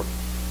forward.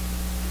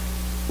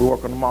 We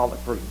work on a model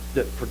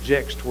that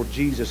projects toward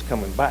Jesus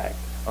coming back.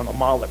 On a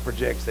model that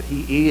projects that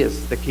he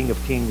is the King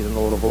of Kings and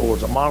Lord of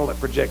Lords. A model that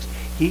projects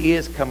he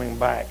is coming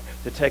back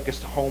to take us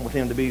to home with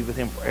him, to be with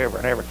him forever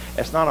and ever.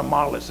 It's not a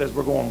model that says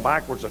we're going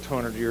backwards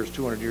 100 years,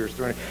 200 years,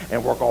 300,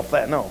 and work off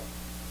that. No.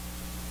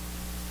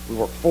 We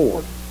work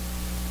forward.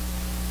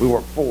 We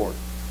work forward.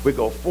 We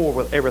go forward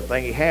with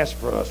everything he has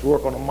for us. We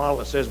work on a model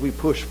that says we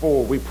push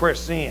forward, we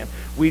press in,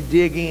 we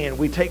dig in,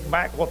 we take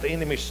back what the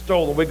enemy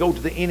stole. We go to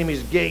the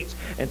enemy's gates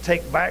and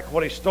take back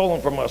what he's stolen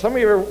from us. How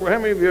many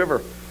of you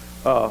ever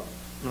I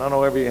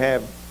know every you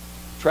have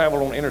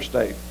traveled on the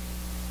interstate?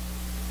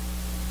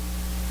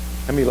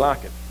 How many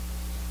like it?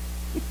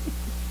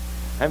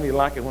 How many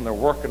like it when they're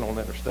working on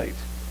the interstate?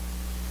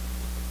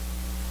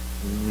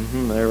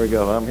 There we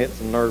go. I'm hitting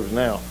some nerves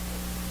now.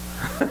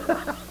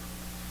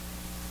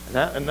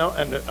 And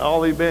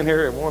all you've been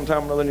here at one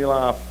time or another in your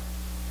life,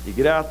 you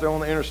get out there on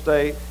the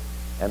interstate,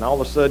 and all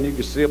of a sudden you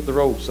can see up the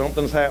road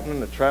something's happening.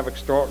 The traffic's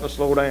starting to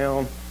slow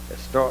down.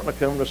 It's starting to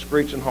come to a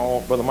screeching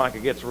halt. Brother Mike,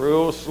 it gets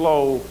real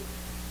slow,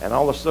 and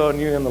all of a sudden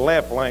you're in the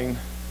left lane.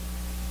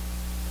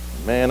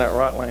 Man, that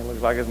right lane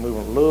looks like it's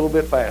moving a little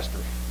bit faster.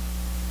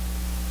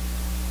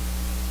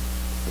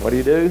 What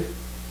do?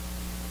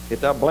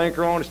 Hit that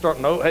blinker on and start,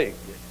 no, hey,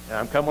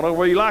 I'm coming over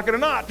whether you like it or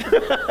not.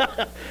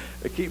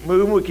 We keep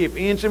moving, we keep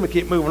inching, we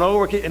keep moving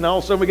over, and all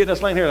of a sudden we get in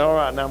this lane here. All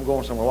right, now I'm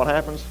going somewhere. What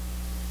happens?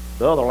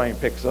 The other lane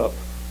picks up.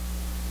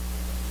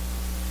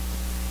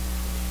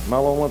 Am I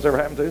the only one that's ever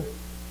happened to?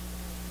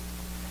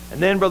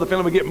 And then, Brother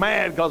Philip, we get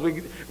mad because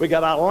we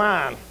got out of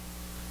line.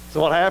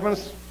 So what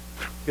happens?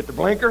 Get the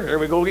blinker, here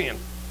we go again.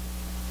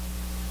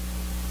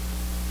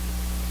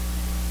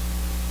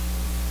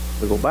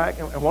 We go back,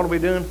 and what are we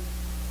doing?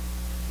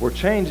 We're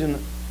changing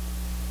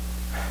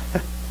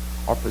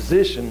our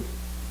position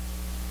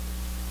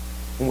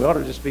when we ought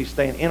to just be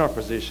staying in our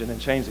position and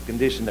change the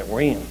condition that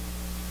we're in.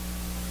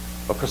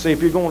 Because see,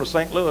 if you're going to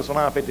St. Louis on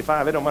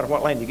I-55, it don't matter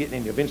what lane you're getting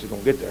in, you're eventually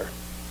going to get there.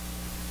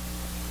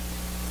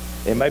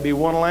 It may be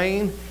one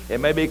lane, it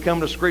may be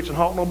come to screeching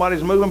halt,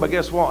 nobody's moving, but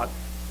guess what?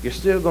 You're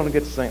still going to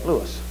get to St.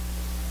 Louis.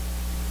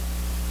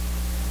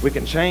 We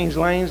can change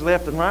lanes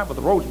left and right, but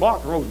the road's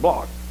blocked, the road's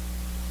blocked.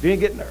 You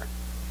ain't getting there.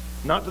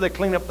 Not till they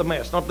clean up the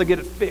mess, not till they get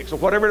it fixed, or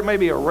whatever it may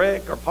be, a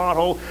wreck or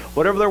pothole,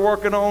 whatever they're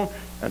working on,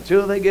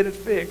 until they get it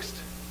fixed.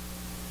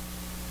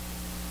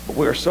 But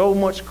we're so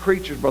much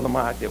creatures, Brother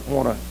Mike, that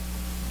want to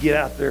get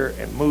out there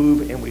and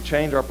move, and we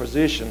change our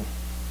position,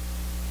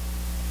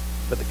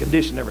 but the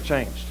condition never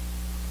changed.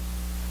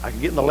 I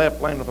can get in the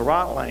left lane or the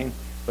right lane,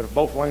 but if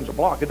both lanes are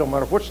blocked, it don't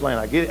matter which lane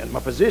I get in. My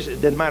position,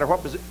 it doesn't matter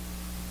what position.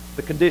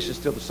 The condition's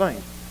still the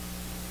same.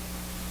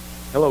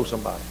 Hello,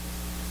 somebody.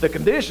 The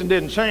condition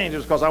didn't change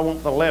just because I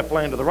went from the left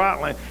lane to the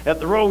right lane. If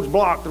the road's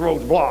blocked, the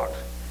road's blocked.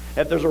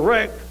 If there's a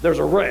wreck, there's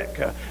a wreck.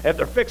 If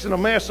they're fixing a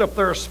mess up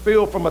there, a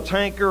spill from a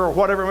tanker or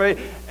whatever it may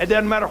be, it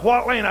doesn't matter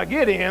what lane I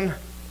get in,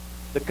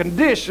 the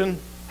condition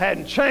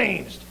hadn't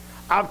changed.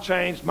 I've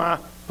changed my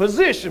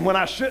position when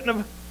I shouldn't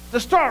have to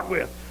start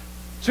with.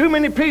 Too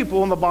many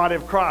people in the body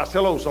of Christ.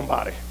 Hello,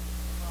 somebody.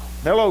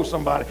 Hello,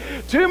 somebody.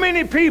 Too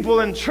many people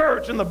in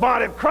church in the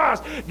body of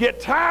Christ get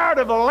tired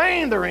of the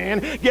lane they're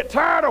in, get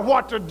tired of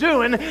what they're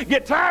doing,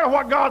 get tired of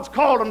what God's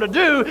called them to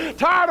do,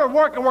 tired of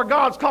working where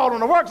God's called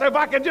them to work. So if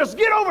I can just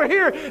get over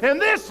here in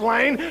this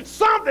lane,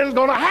 something's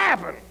going to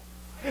happen.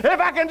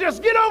 If I can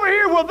just get over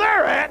here where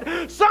they're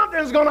at,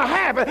 something's going to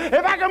happen.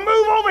 If I can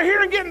move over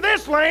here and get in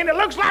this lane, it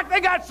looks like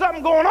they got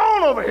something going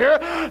on over here,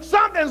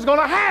 something's going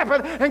to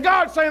happen. And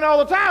God's saying all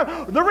the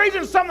time, the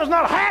reason something's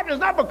not happening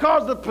is not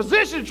because the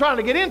position you're trying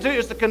to get into,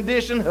 it's the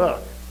condition.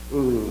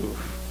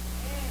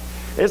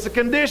 It's the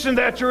condition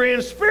that you're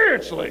in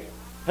spiritually.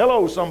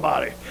 Hello,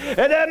 somebody. It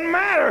doesn't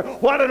matter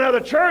what another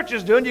church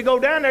is doing. You go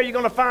down there, you're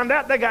going to find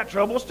out they got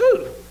troubles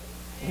too.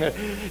 You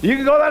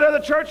can go to that other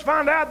church,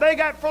 find out they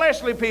got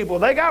fleshly people.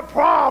 They got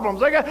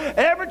problems.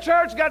 Every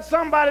church got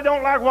somebody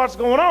don't like what's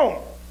going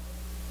on.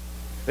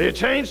 They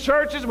change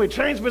churches, we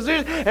change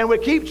positions, and we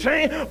keep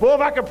changing. Boy,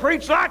 if I could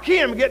preach like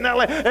him, get in that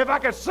lane. If I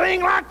could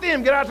sing like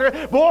them, get out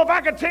there. Boy, if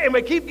I could and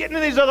we keep getting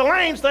in these other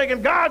lanes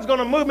thinking God's going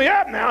to move me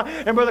up now.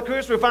 And Brother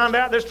Chris, we find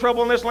out there's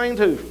trouble in this lane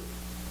too.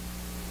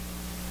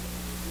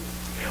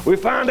 We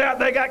find out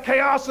they got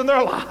chaos in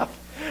their life.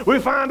 We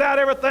find out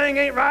everything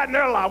ain't right in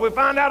their life. We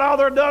find out all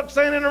their ducks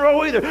ain't in a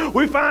row either.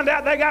 We find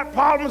out they got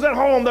problems at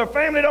home. Their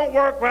family don't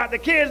work right. The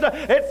kids don't.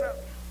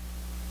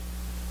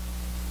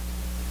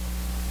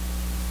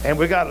 And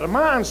we got a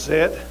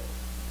mindset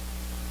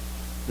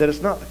that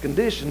it's not the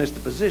condition, it's the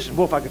position.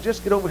 Well, if I could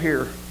just get over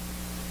here,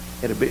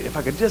 if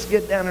I could just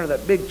get down there to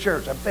that big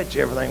church, I bet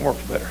you everything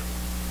works better.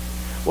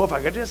 Well, if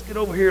I could just get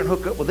over here and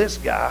hook up with this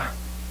guy,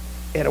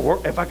 it'll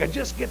work. If I could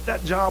just get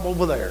that job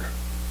over there.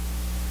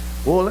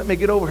 Well, let me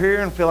get over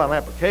here and fill out an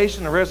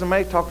application, a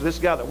resume, talk to this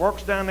guy that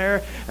works down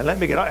there, and let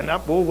me get out. And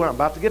I'm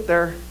about to get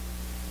there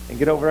and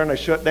get over there, and they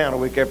shut down a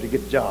week after you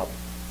get the job.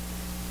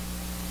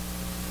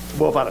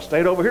 Well, if I'd have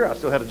stayed over here, I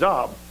still had a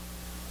job.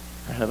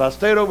 And if I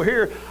stayed over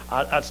here,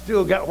 I'd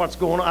still got what's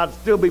going on. I'd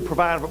still be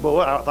providing for,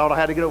 but I thought I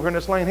had to get over here in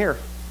this lane here.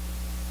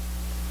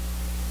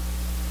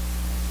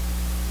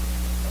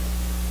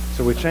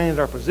 So we changed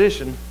our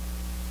position,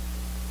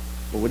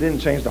 but we didn't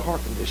change the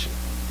heart condition.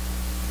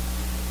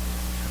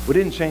 We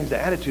didn't change the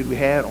attitude we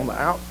had on the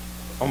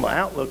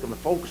outlook and the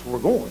focus where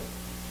we're going.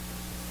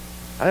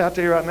 I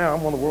tell you right now,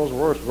 I'm one of the world's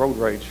worst road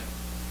rage.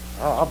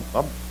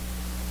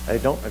 Hey,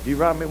 if you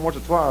ride me once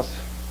or twice,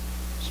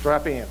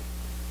 strap in.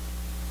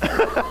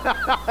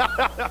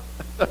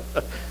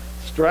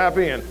 Strap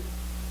in.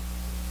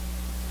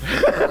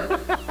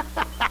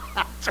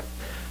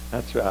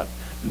 That's right.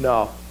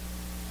 No.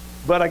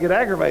 But I get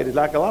aggravated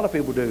like a lot of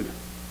people do.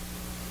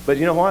 But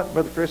you know what,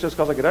 Brother Chris, just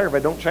because I get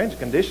aggravated, don't change the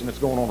condition that's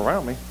going on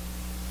around me.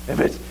 If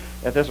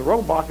there's a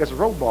roadblock, it's a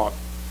roadblock.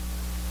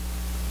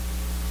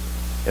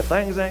 If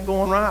things ain't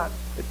going right,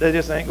 they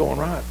just ain't going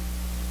right.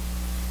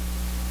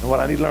 And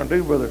what I need to learn to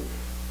do,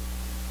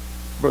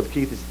 Brother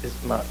Keith,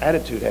 is my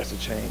attitude has to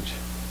change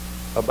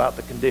about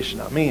the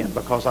condition I'm in,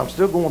 because I'm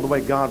still going the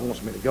way God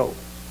wants me to go.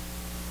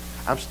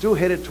 I'm still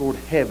headed toward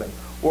heaven.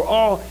 We're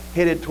all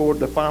headed toward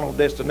the final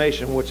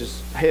destination, which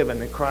is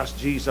heaven in Christ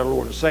Jesus, our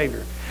Lord and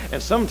Savior.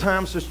 And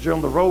sometimes, Sister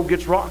Joan, the road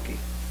gets rocky.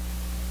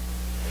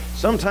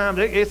 Sometimes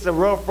it's a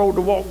rough road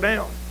to walk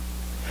down.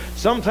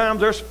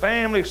 Sometimes there's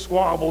family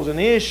squabbles and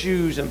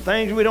issues and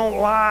things we don't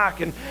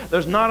like, and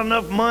there's not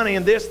enough money,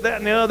 and this, that,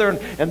 and the other,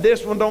 and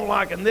this one don't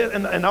like, and this,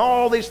 and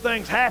all these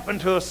things happen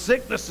to us,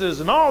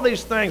 sicknesses and all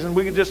these things, and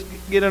we can just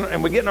get in,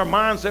 and we get in our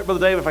mindset, Brother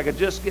David, if I could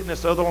just get in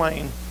this other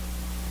lane,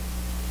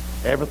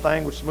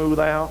 everything would smooth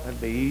out and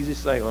be easy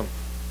sailing.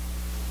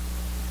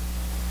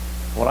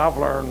 What I've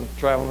learned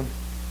traveling,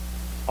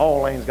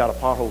 all lanes got a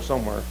pothole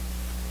somewhere.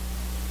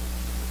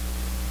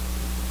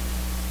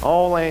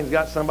 All lanes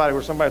got somebody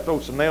where somebody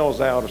throws some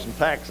nails out or some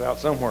tacks out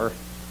somewhere.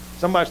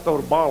 Somebody's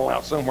thrown a bottle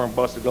out somewhere and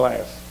busted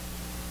glass.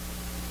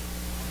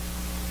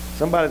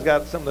 Somebody's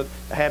got something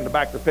that had in the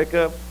back of their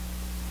pickup.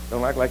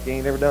 Don't act like you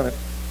ain't ever done it.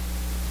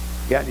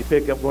 Got in your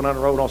pickup going down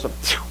the road, all of a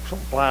sudden,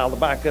 something fly out the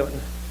back of it.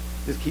 And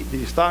just keep. Did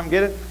you stop and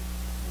get it?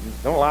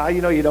 Don't lie.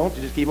 You know you don't.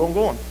 You just keep on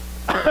going.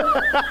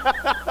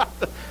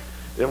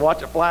 Then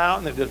watch it fly out,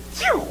 and it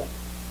just.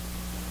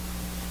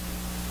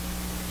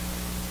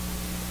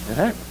 It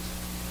happens.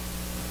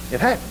 It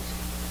happens.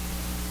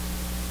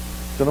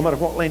 So no matter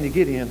what lane you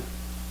get in,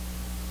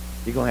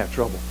 you're going to have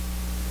trouble.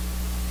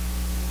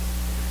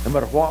 No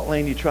matter what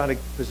lane you try to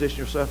position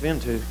yourself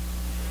into,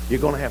 you're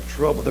going to have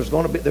trouble. There's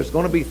going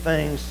to be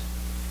things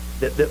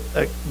that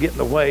get in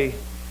the way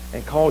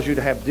and cause you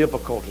to have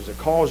difficulties. It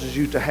causes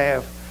you to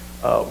have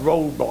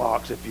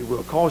roadblocks, if you will.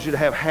 It causes you to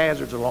have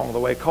hazards along the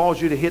way. It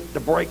causes you to hit the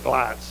brake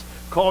lights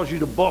cause you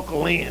to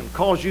buckle in,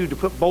 cause you to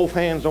put both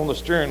hands on the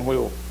steering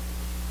wheel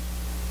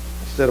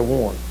instead of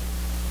one.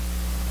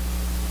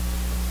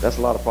 That's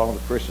a lot of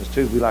problems with Christians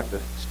too. We like to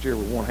steer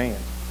with one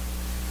hand.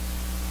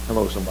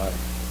 Hello, somebody.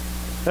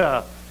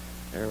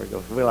 There we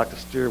go. We like to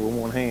steer with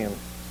one hand.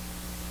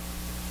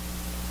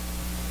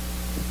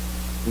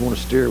 We want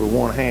to steer with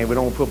one hand. We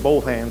don't want to put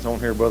both hands on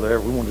here, brother.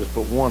 We want to just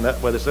put one.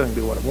 That way this thing can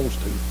do what it wants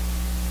to.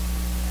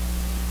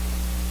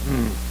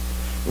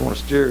 We want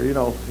to steer, you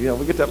know,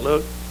 we get that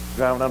look.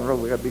 Driving down the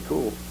road, we got to be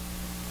cool.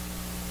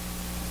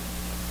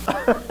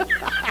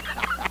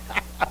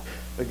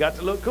 We got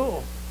to look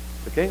cool.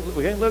 We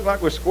can't look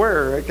like we're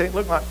square. It can't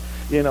look like,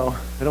 we don't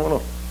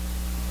want to.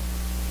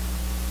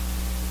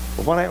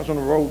 But what happens when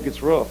the road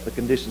gets rough? The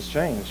conditions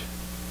change.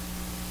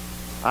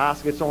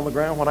 Ice gets on the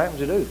ground. What happens?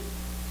 You do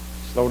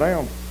slow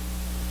down.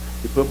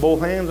 You put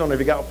both hands on it. If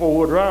you got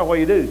four-wheel drive, what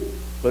do?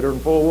 Put her in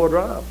four-wheel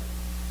drive.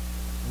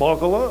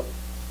 Buckle up.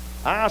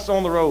 Ice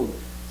on the road.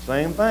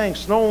 Same thing.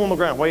 Snow on the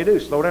ground. What do?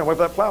 Slow down. Wait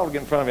for that plow to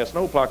get in front of you. That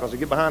snow plow, because you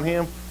get behind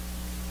him,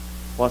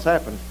 what's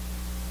happened?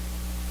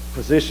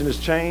 Position has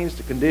changed.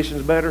 The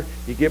condition's better.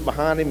 You get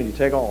behind him and you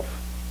take off.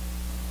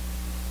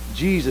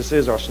 Jesus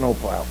is our snow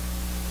plow.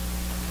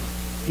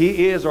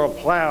 He is our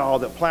plow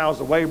that plows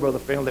the way, Brother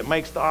Phil, that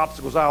makes the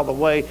obstacles out of the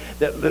way,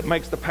 that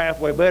makes the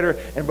pathway better.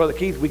 And Brother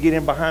Keith, we get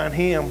in behind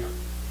him,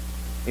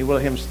 and we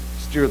let him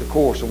steer the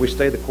course, and we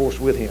stay the course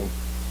with him.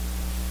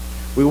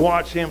 We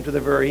watch him to the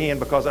very end,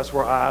 because that's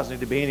where our eyes need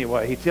to be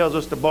anyway. He tells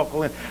us to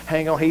buckle in,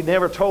 hang on. He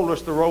never told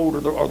us the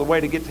road or the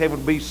way to get to heaven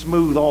would be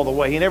smooth all the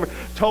way. He never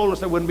told us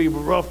there wouldn't be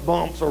rough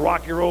bumps or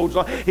rocky roads.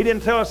 He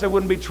didn't tell us there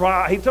wouldn't be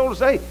trial. He told us,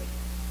 hey,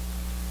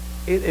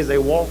 it is a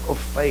walk of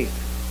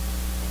faith.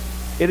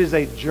 It is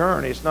a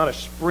journey. It's not a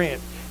sprint.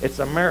 It's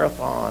a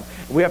marathon.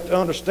 We have to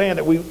understand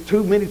that we,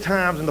 too many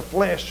times in the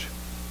flesh,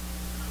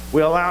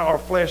 we allow our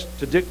flesh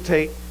to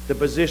dictate the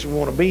position we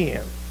want to be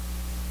in.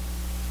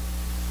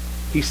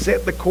 He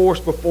set the course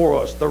before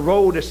us. The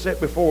road is set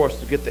before us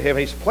to get to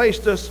heaven. He's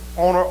placed us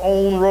on our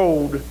own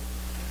road.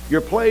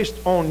 You're placed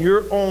on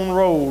your own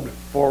road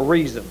for a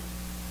reason.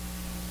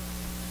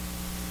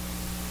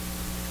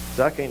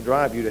 So I can't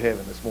drive you to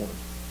heaven this morning.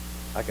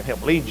 I can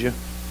help lead you.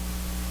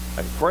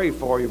 I can pray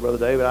for you, Brother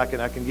David. I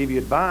can give you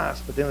advice.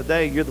 But at the end of the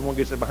day, you're the one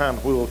who gets behind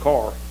the wheel of the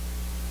car.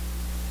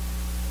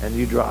 And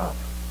you drive.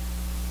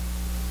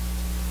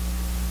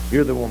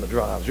 You're the one that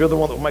drives. You're the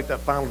one that will make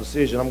that final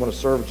decision. I'm going to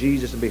serve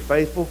Jesus and be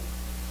faithful.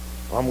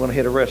 Or I'm going to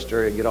hit a rest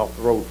area and get off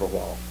the road for a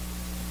while.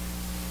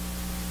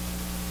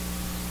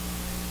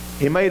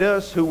 He made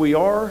us who we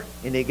are,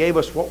 and He gave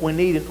us what we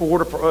need in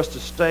order for us to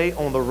stay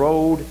on the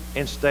road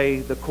and stay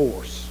the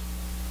course.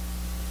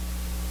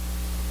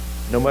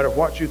 No matter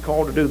what you're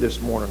called to do this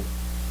morning,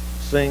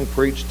 sing,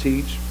 preach,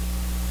 teach,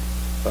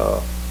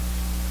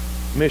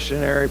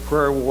 missionary,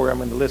 prayer warrior,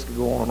 the list could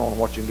go on and on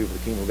what you can do for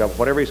the kingdom of God. But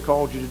whatever He's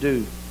called you to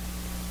do,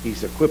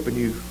 He's equipping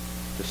you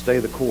to stay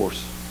the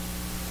course.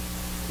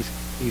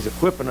 He's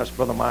equipping us,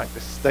 Brother Mike, to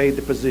stay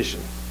the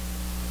position.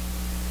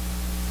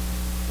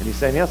 And He's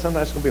saying, yeah,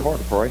 sometimes it's going to be hard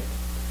to pray.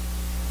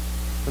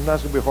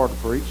 Sometimes it's going to be hard to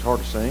preach, hard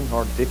to sing,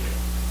 hard to teach.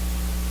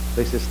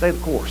 They said, stay the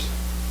course.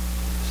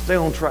 Stay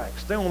on track.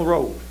 Stay on the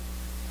road.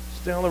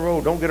 Stay on the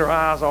road. Don't get our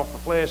eyes off the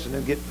flesh and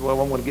then I'm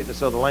going to get in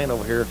this other lane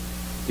over here.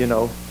 I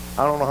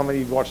don't know how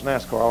many of you watch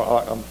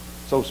NASCAR. I'm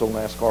so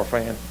NASCAR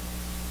fan.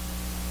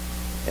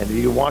 And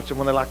you watch them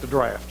when they like to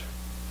draft.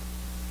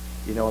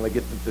 And they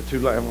get the two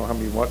lanes. I don't know how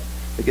many you watch.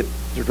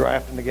 They're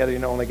drafting together,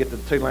 and they get to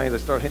the two lanes. They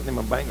start hitting them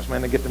embankments,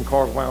 man. They get them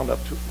cars wound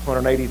up to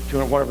 180,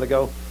 200, whatever they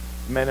go.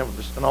 Man,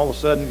 and all of a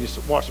sudden, you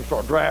just watch them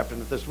start drafting.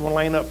 If this one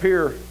lane up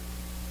here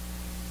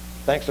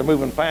thinks they're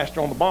moving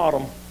faster on the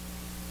bottom,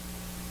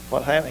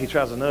 what happens? He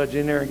tries to nudge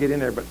in there and get in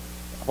there. But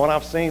what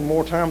I've seen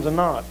more times than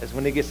not is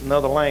when he gets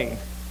another lane,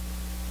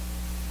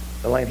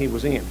 the lane he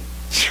was in,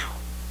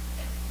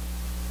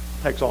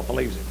 takes off and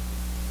leaves him.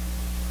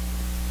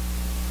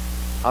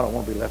 I don't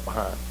want to be left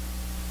behind.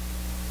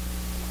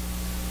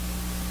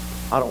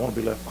 I don't want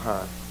to be left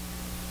behind.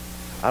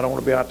 I don't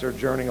want to be out there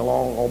journeying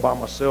along all by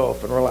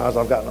myself and realize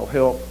I've got no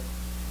help.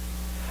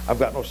 I've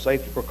got no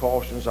safety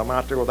precautions. I'm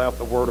out there without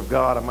the Word of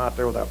God. I'm out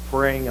there without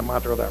praying. I'm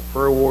out there without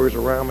prayer warriors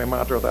around me. I'm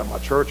out there without my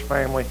church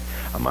family.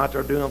 I'm out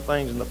there doing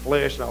things in the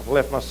flesh, and I've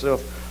left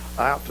myself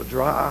out to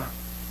dry.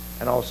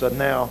 And all of a sudden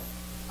now,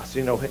 I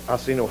see no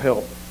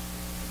help.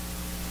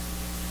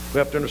 We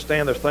have to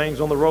understand there's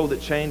things on the road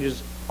that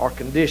changes our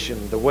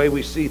condition, the way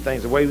we see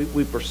things, the way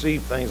we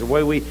perceive things, the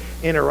way we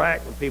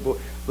interact with people.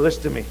 But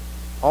listen to me.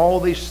 All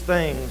these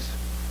things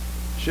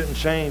shouldn't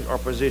change our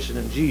position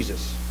in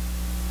Jesus.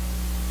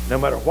 No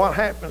matter what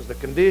happens, the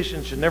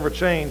condition should never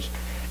change,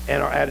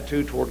 and our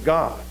attitude toward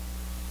God.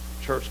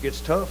 Church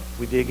gets tough,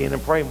 we dig in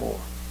and pray more.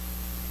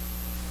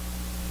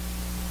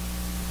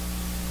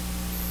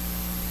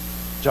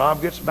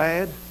 Job gets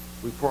bad,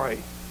 we pray.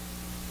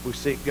 We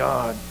seek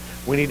God.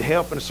 We need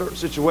help in a certain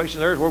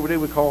situation. There's where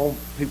we call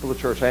people to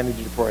church. Hey, I need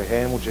you to pray.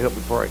 Hey, I want you to help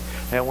me pray.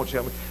 Hey, I want you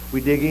to help me.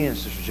 We dig in,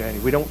 Sister Janie.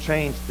 We don't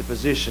change the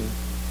position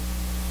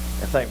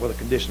and think, well, the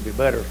condition will be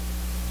better.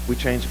 We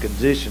change the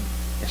condition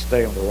and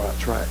stay on the right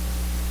track.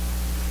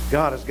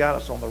 God has got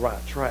us on the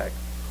right track.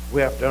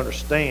 We have to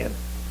understand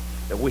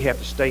that we have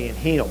to stay in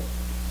Him.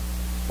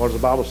 What does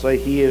the Bible say?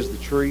 He is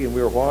the tree and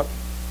we are what?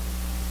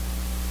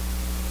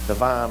 The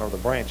vine or the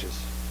branches.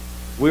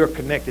 We are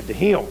connected to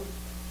Him.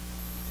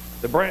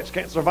 The branch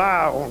can't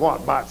survive on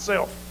what? By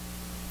itself.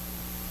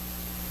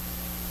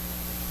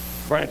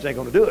 The branch ain't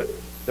going to do it.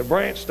 The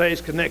branch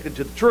stays connected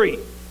to the tree.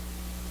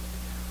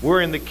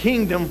 We're in the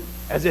kingdom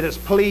as it has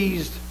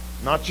pleased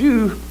not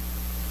you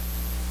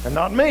and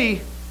not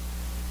me.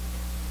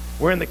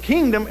 We're in the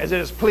kingdom as it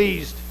has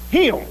pleased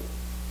Him.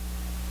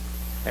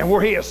 And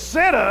where He has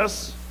set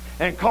us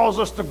and caused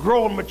us to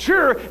grow and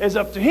mature is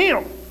up to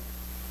Him.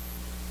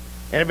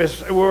 And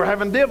if we're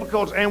having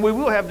difficulties, and we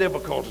will have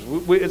difficulties.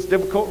 It's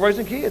difficult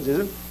raising kids,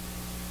 isn't it?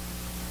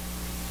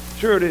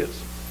 Sure it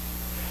is.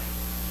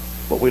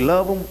 But we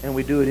love them and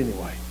we do it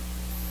anyway.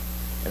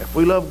 And if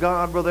we love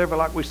God, Brother Everett,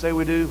 like we say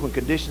we do, when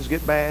conditions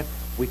get bad,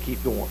 we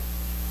keep going.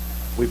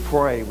 We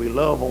pray, we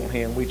love on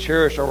Him, we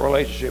cherish our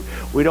relationship.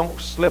 We don't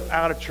slip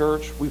out of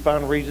church. We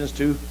find reasons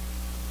to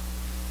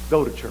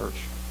go to church.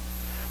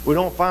 We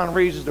don't find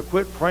reasons to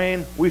quit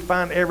praying. We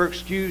find every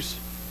excuse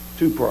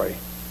to pray.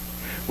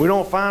 We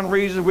don't find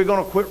reasons we're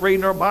going to quit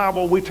reading our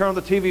Bible. We turn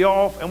the TV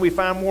off and we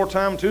find more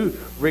time to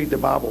read the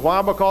Bible.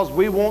 Why? Because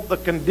we want the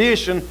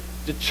condition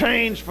to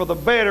change for the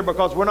better,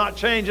 because we're not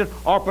changing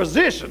our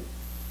position.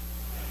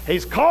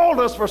 He's called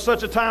us for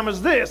such a time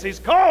as this. He's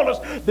called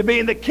us to be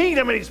in the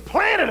kingdom, and He's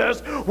planted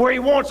us where He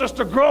wants us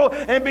to grow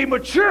and be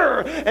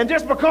mature. And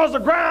just because the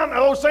ground, the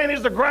old saying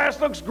is, the grass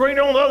looks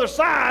greener on the other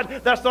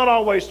side, that's not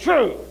always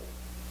true.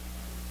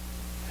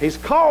 He's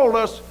called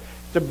us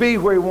to be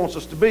where He wants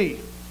us to be.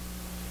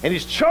 And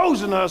He's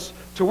chosen us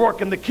to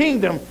work in the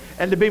kingdom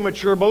and to be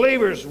mature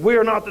believers. We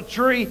are not the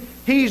tree,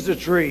 He's the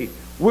tree.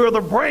 We're the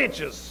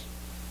branches.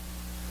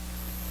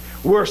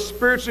 We're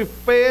spiritually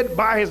fed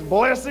by His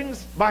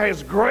blessings, by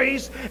His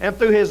grace, and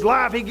through His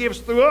life He gives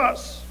through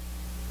us.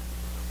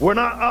 We're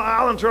not an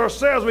island to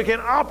ourselves. We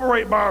can't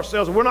operate by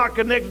ourselves. We're not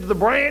connected to the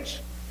branch.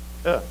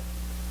 And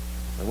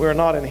we're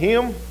not in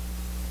Him.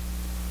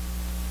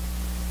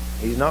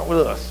 He's not with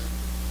us.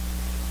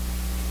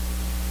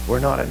 We're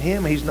not in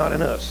Him. He's not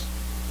in us.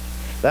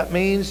 That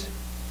means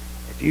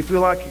if you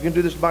feel like you can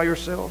do this by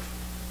yourself,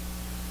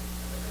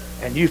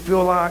 and you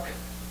feel like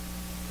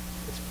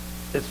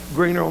it's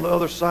greener on the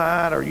other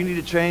side, or you need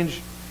to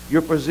change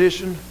your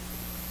position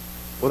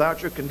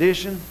without your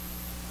condition,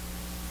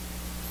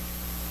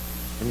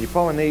 and you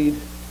probably need,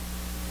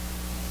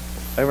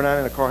 every now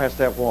and then a car has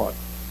to have what?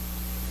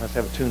 It has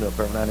to have a tune-up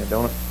every now and then,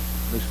 don't it?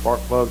 New spark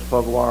plugs,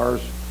 plug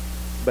wires,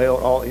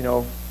 belt, all, you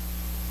know.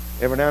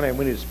 Every now and then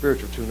we need a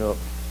spiritual tune-up.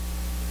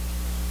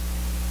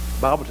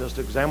 The Bible tells us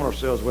to examine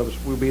ourselves whether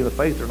we'll be in the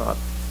faith or not.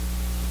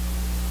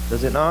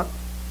 Does it not?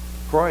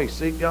 Pray,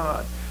 seek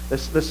God.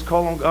 Let's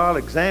call on God.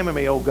 Examine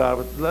me, oh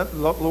God.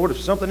 Lord,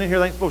 if something in here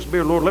that ain't supposed to be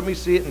here, Lord, let me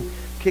see it and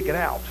kick it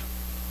out.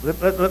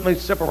 Let me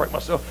separate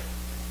myself.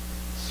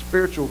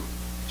 Spiritual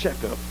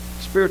checkup,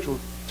 spiritual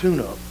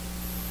tune-up.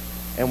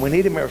 And we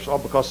need Him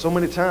ourselves, because so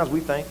many times we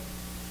think,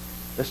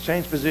 let's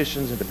change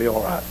positions and to be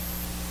all right.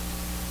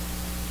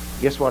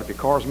 Guess what? If your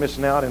car's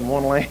missing out in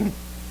one lane,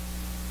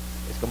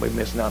 it's going to be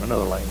missing out in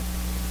another lane.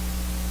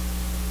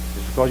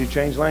 Just because you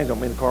change lanes don't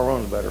mean the car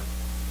runs better.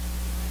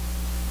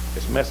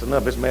 It's messing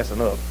up,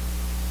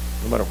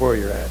 no matter where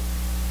you're at.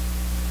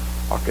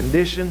 Our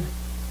condition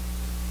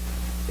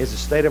is the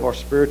state of our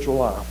spiritual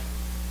life.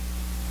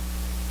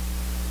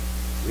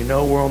 We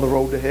know we're on the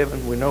road to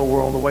heaven. We know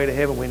we're on the way to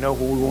heaven. We know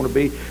where we want to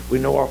be. We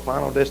know our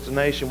final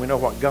destination. We know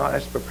what God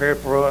has prepared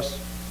for us.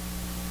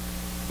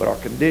 But our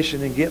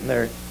condition in getting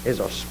there is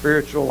our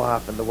spiritual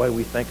life and the way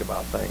we think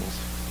about things.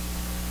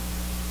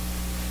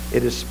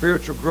 It is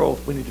spiritual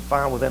growth we need to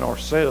find within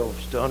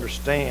ourselves to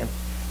understand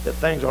that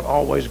things aren't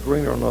always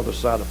greener on the other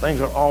side, that things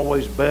aren't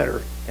always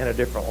better in a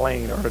different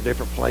lane or in a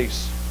different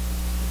place.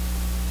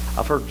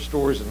 I've heard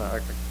stories, and I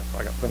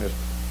got finished.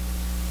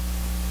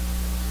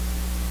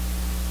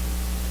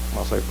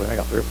 I'll say, I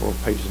got 3 or 4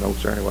 pages of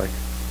notes there anyway.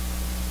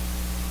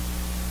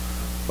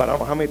 But I don't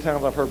know how many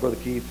times I've heard, Brother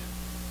Keith,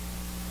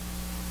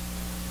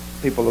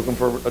 people looking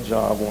for a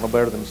job, want to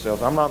better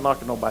themselves. I'm not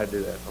knocking nobody to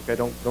do that, okay?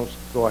 Don't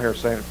go out here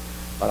saying it.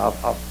 But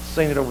I've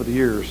seen it over the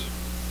years.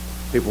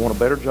 People want a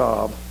better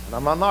job. And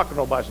I'm not knocking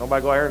nobody, so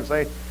nobody go out here and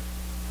say,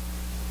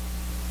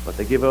 but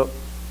they give up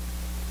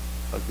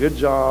a good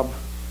job,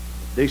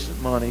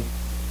 decent money,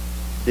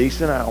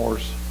 decent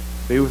hours,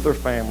 be with their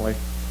family,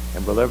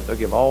 and they'll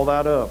give all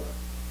that up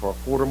for a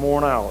quarter more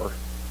an hour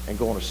and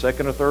go on a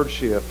second or third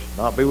shift,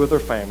 not be with their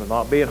family,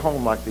 not be at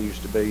home like they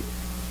used to be.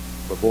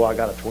 But boy, I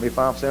got a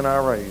 25-cent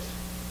hour raise.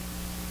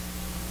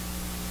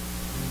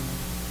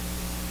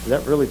 Did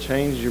that really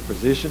change your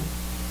position?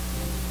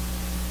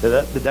 Did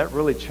that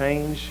really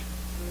change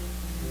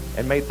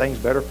and made things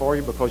better for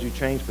you because you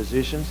changed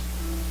positions?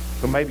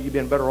 But maybe you've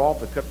been better off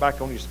to cut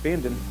back on your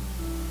spending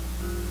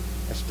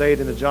and stayed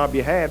in the job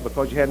you had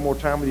because you had more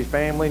time with your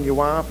family and your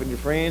wife and your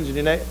friends and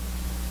your neighbors.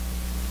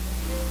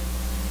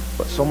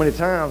 But so many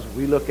times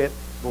we look at,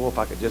 well, if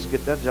I could just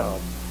get that job.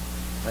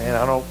 Man,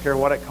 I don't care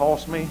what it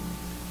costs me.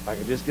 If I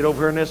could just get over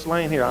here in this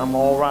lane here, I'm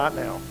all right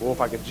now. Or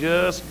if I could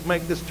just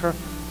make this turn.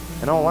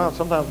 And all out,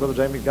 sometimes, Brother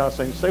Jamie, God's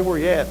saying, stay where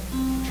you're at.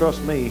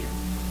 Trust me.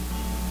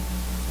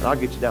 And I'll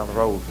get you down the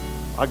road.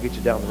 I'll get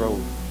you down the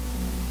road.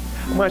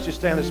 I'm going to ask you to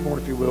stand this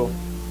morning, if you will.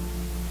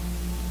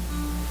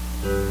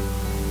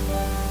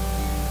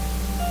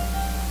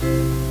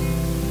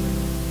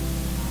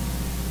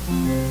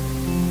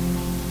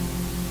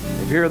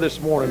 If you're here this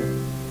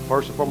morning,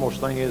 first and foremost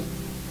thing is,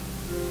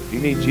 if you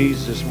need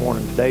Jesus this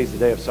morning, today's the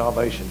day of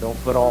salvation. Don't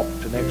put off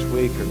to next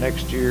week or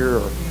next year,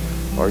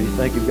 or you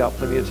think you've got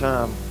plenty of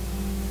time.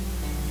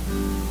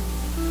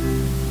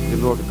 Good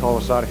Lord to call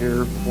us out of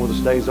here before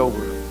this day's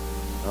over.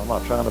 I'm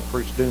not trying to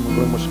preach doom and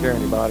gloom or scare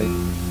anybody.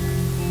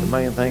 The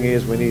main thing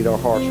is we need our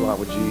hearts right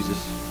with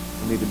Jesus.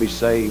 We need to be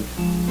saved,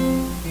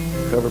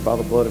 covered by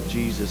the blood of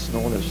Jesus,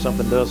 knowing if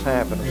something does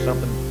happen or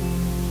something,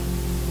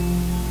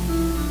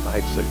 I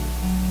hate to say,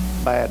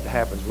 bad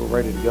happens, we're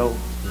ready to go.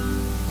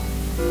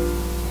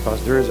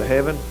 Because there is a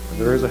heaven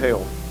and there is a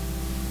hell.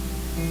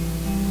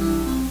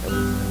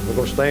 And we're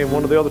going to stay in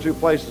one of the other two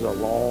places a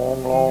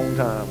long, long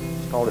time.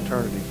 It's called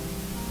eternity.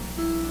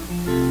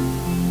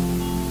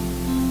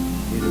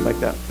 You need to make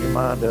that your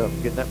mind up,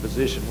 get in that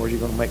position where you're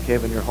going to make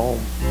heaven your home.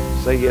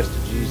 Say yes to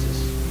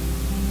Jesus.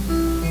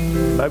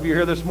 Maybe you're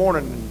here this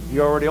morning and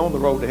you're already on the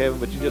road to heaven,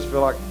 but you just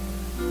feel like,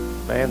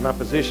 man, my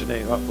position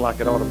ain't like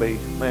it ought to be.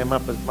 Man, my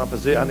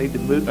position, I need to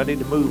move, I need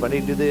to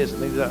do this, I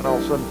need to do that, and all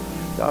of a sudden,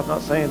 God's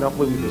not saying don't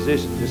move your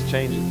position, just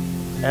change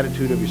the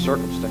attitude of your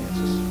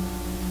circumstances.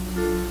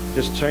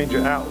 Just change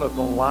your outlook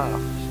on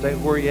life. Stay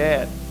where you're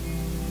at.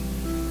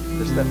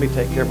 Just let me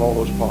take care of all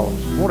those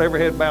problems. I want every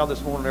head bowed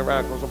this morning, every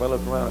eye closed,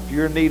 everybody look around. If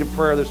you're in need of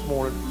prayer this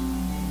morning,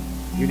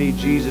 you need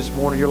Jesus this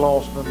morning, you're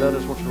lost and undone, I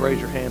just want you to raise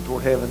your hand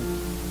toward heaven.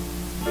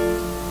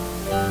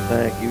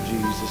 Thank you,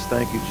 Jesus.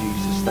 Thank you,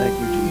 Jesus. Thank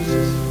you,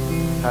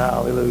 Jesus.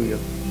 Hallelujah.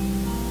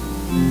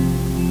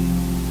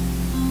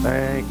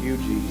 Thank you,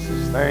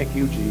 Jesus. Thank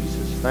you,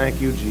 Jesus.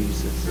 Thank you,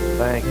 Jesus.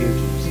 Thank you,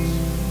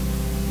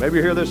 Jesus. Maybe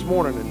you're here this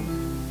morning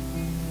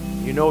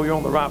and you know you're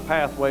on the right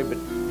pathway, but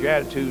your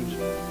attitude's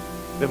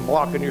been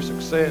blocking your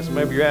success.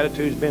 Maybe your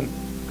attitude's been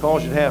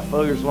causing you to have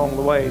failures along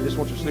the way. I just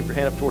want you to slip your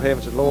hand up toward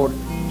heaven and say, Lord,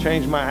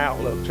 change my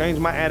outlook. Change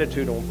my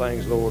attitude on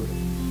things, Lord.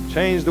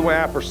 Change the way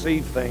I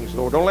perceive things,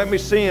 Lord. Don't let me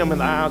see them in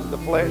the eyes of the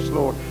flesh,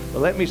 Lord, but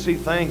let me see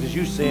things as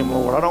you see them,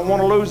 Lord. I don't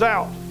want to lose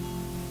out.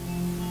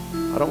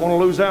 I don't want to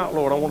lose out,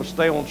 Lord. I want to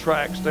stay on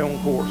track, stay on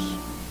course.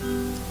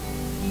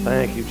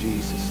 Thank you,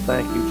 Jesus.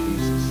 Thank you,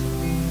 Jesus.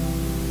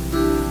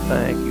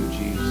 Thank you,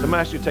 Jesus. I'm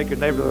asking you to take your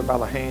neighbor by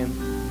the hand.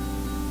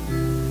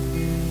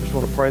 I just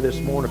want to pray this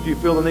morning. If you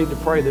feel the need to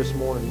pray this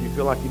morning, you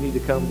feel like you need to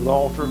come to the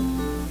altar,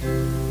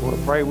 I want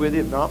to pray with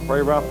you. If not,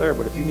 pray right there.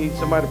 But if you need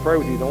somebody to pray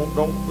with you,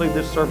 don't leave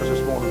this service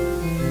this morning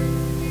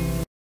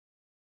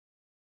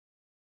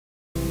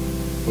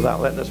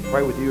without letting us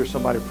pray with you or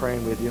somebody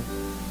praying with you.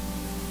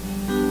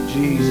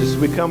 Jesus,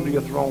 we come to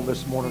your throne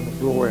this morning of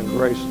glory and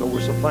grace, Lord.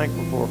 We're so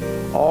thankful for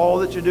all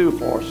that you do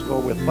for us,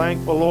 Lord. We're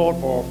thankful, Lord,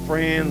 for our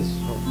friends,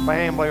 our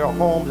family, our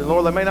homes. And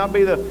Lord, they may not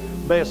be the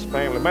best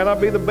family, may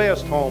not be the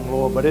best home,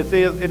 Lord, but it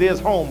is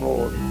home,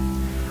 Lord.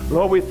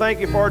 Lord, we thank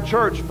you for our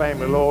church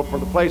family, Lord, for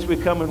the place we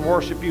come and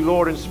worship you,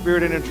 Lord, in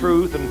spirit and in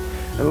truth. And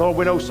Lord,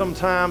 we know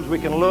sometimes we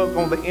can look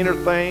on the inner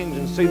things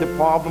and see the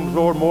problems,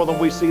 Lord, more than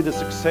we see the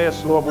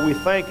success, Lord. But we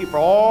thank you for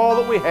all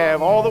that we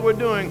have, all that we're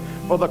doing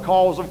for the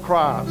cause of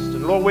Christ.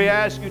 And Lord, we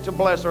ask you to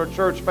bless our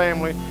church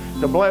family,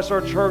 to bless our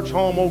church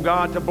home, oh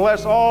God, to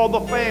bless all the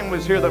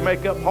families here that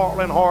make up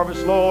Heartland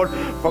Harvest, Lord,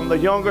 from the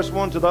youngest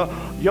one to the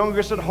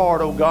youngest at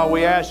heart, oh God.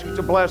 We ask you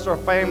to bless our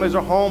families,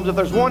 our homes. If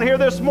there's one here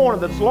this morning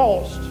that's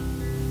lost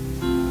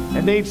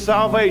and needs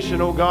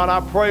salvation, oh God, I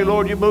pray,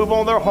 Lord, you move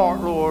on their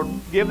heart, Lord.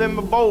 Give them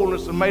a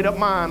boldness and made up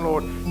mind,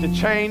 Lord, to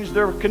change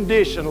their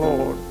condition,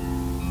 Lord.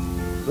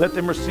 Let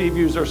them receive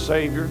you as their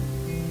Savior.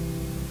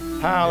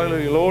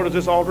 Hallelujah. Lord, as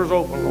this altar is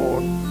open,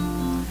 Lord,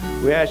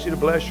 we ask you to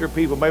bless your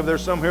people. Maybe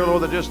there's some here,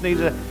 Lord, that just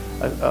needs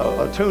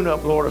a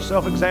tune-up, Lord, a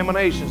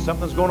self-examination.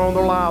 Something's going on in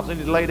their lives they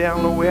need to lay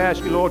down, Lord. We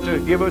ask you, Lord, to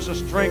give us a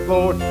strength,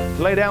 Lord,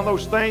 to lay down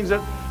those things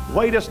that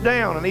weight us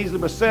down and easily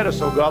beset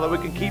us, oh God, that we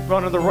can keep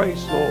running the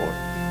race, Lord.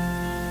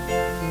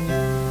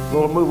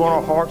 Lord, move on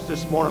our hearts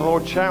this morning.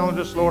 Lord, challenge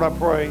us, Lord, I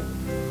pray.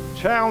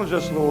 Challenge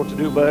us, Lord, to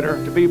do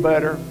better, to be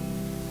better,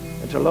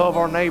 and to love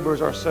our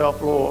neighbors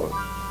ourselves, Lord.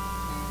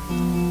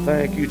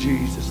 Thank you,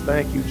 Jesus.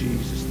 Thank you,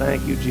 Jesus.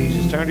 Thank you,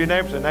 Jesus. Turn to your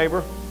neighbor and say,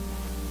 neighbor,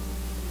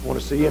 I want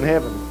to see you in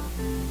heaven.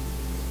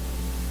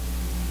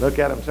 Look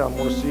at him and tell him, I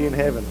want to see you in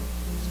heaven.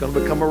 It's going to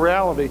become a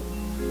reality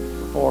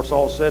before it's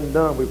all said and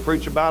done. We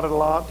preach about it a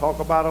lot, talk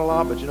about it a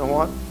lot, but you know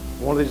what?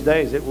 One of these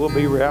days, it will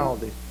be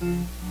reality.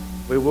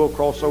 We will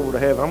cross over to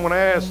heaven. I'm going to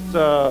ask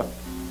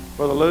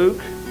Brother Luke,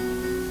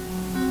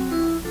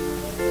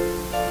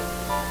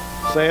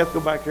 Seth, go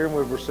back here and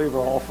we'll receive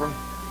our offering.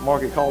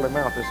 Marky called him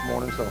out this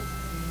morning, so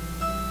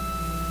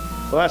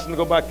we'll ask them to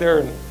go back there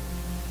and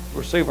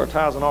receive our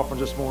tithes and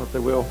offerings this morning, if they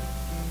will.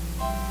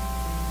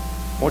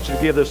 I want you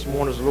to give this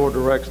morning as the Lord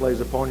directs,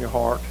 lays upon your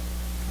heart.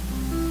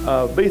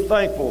 Be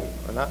thankful,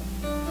 and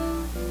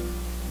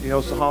You know,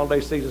 it's the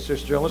holiday season,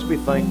 Sister Joe. Let's be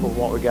thankful for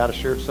what we got. I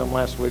shared some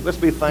last week. Let's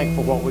be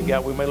thankful for what we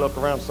got. We may look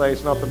around and say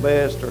it's not the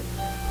best, or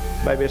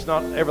maybe it's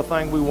not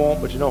everything we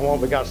want, but you know what?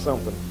 We got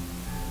something.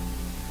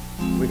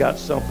 We got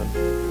something.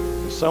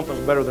 And something's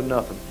better than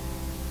nothing.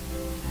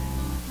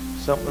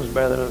 Something's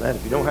better than that.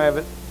 If you don't have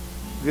it,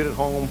 get it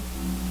home.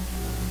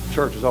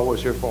 Church is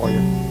always here for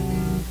you.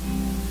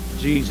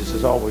 Jesus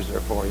is always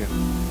there for you.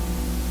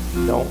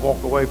 Don't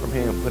walk away from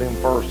him. Put him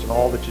first in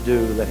all that you do.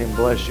 Let him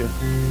bless you.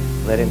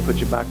 Let him put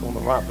you back on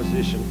the right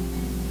position,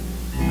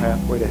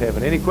 pathway to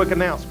heaven. Any quick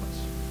announcements?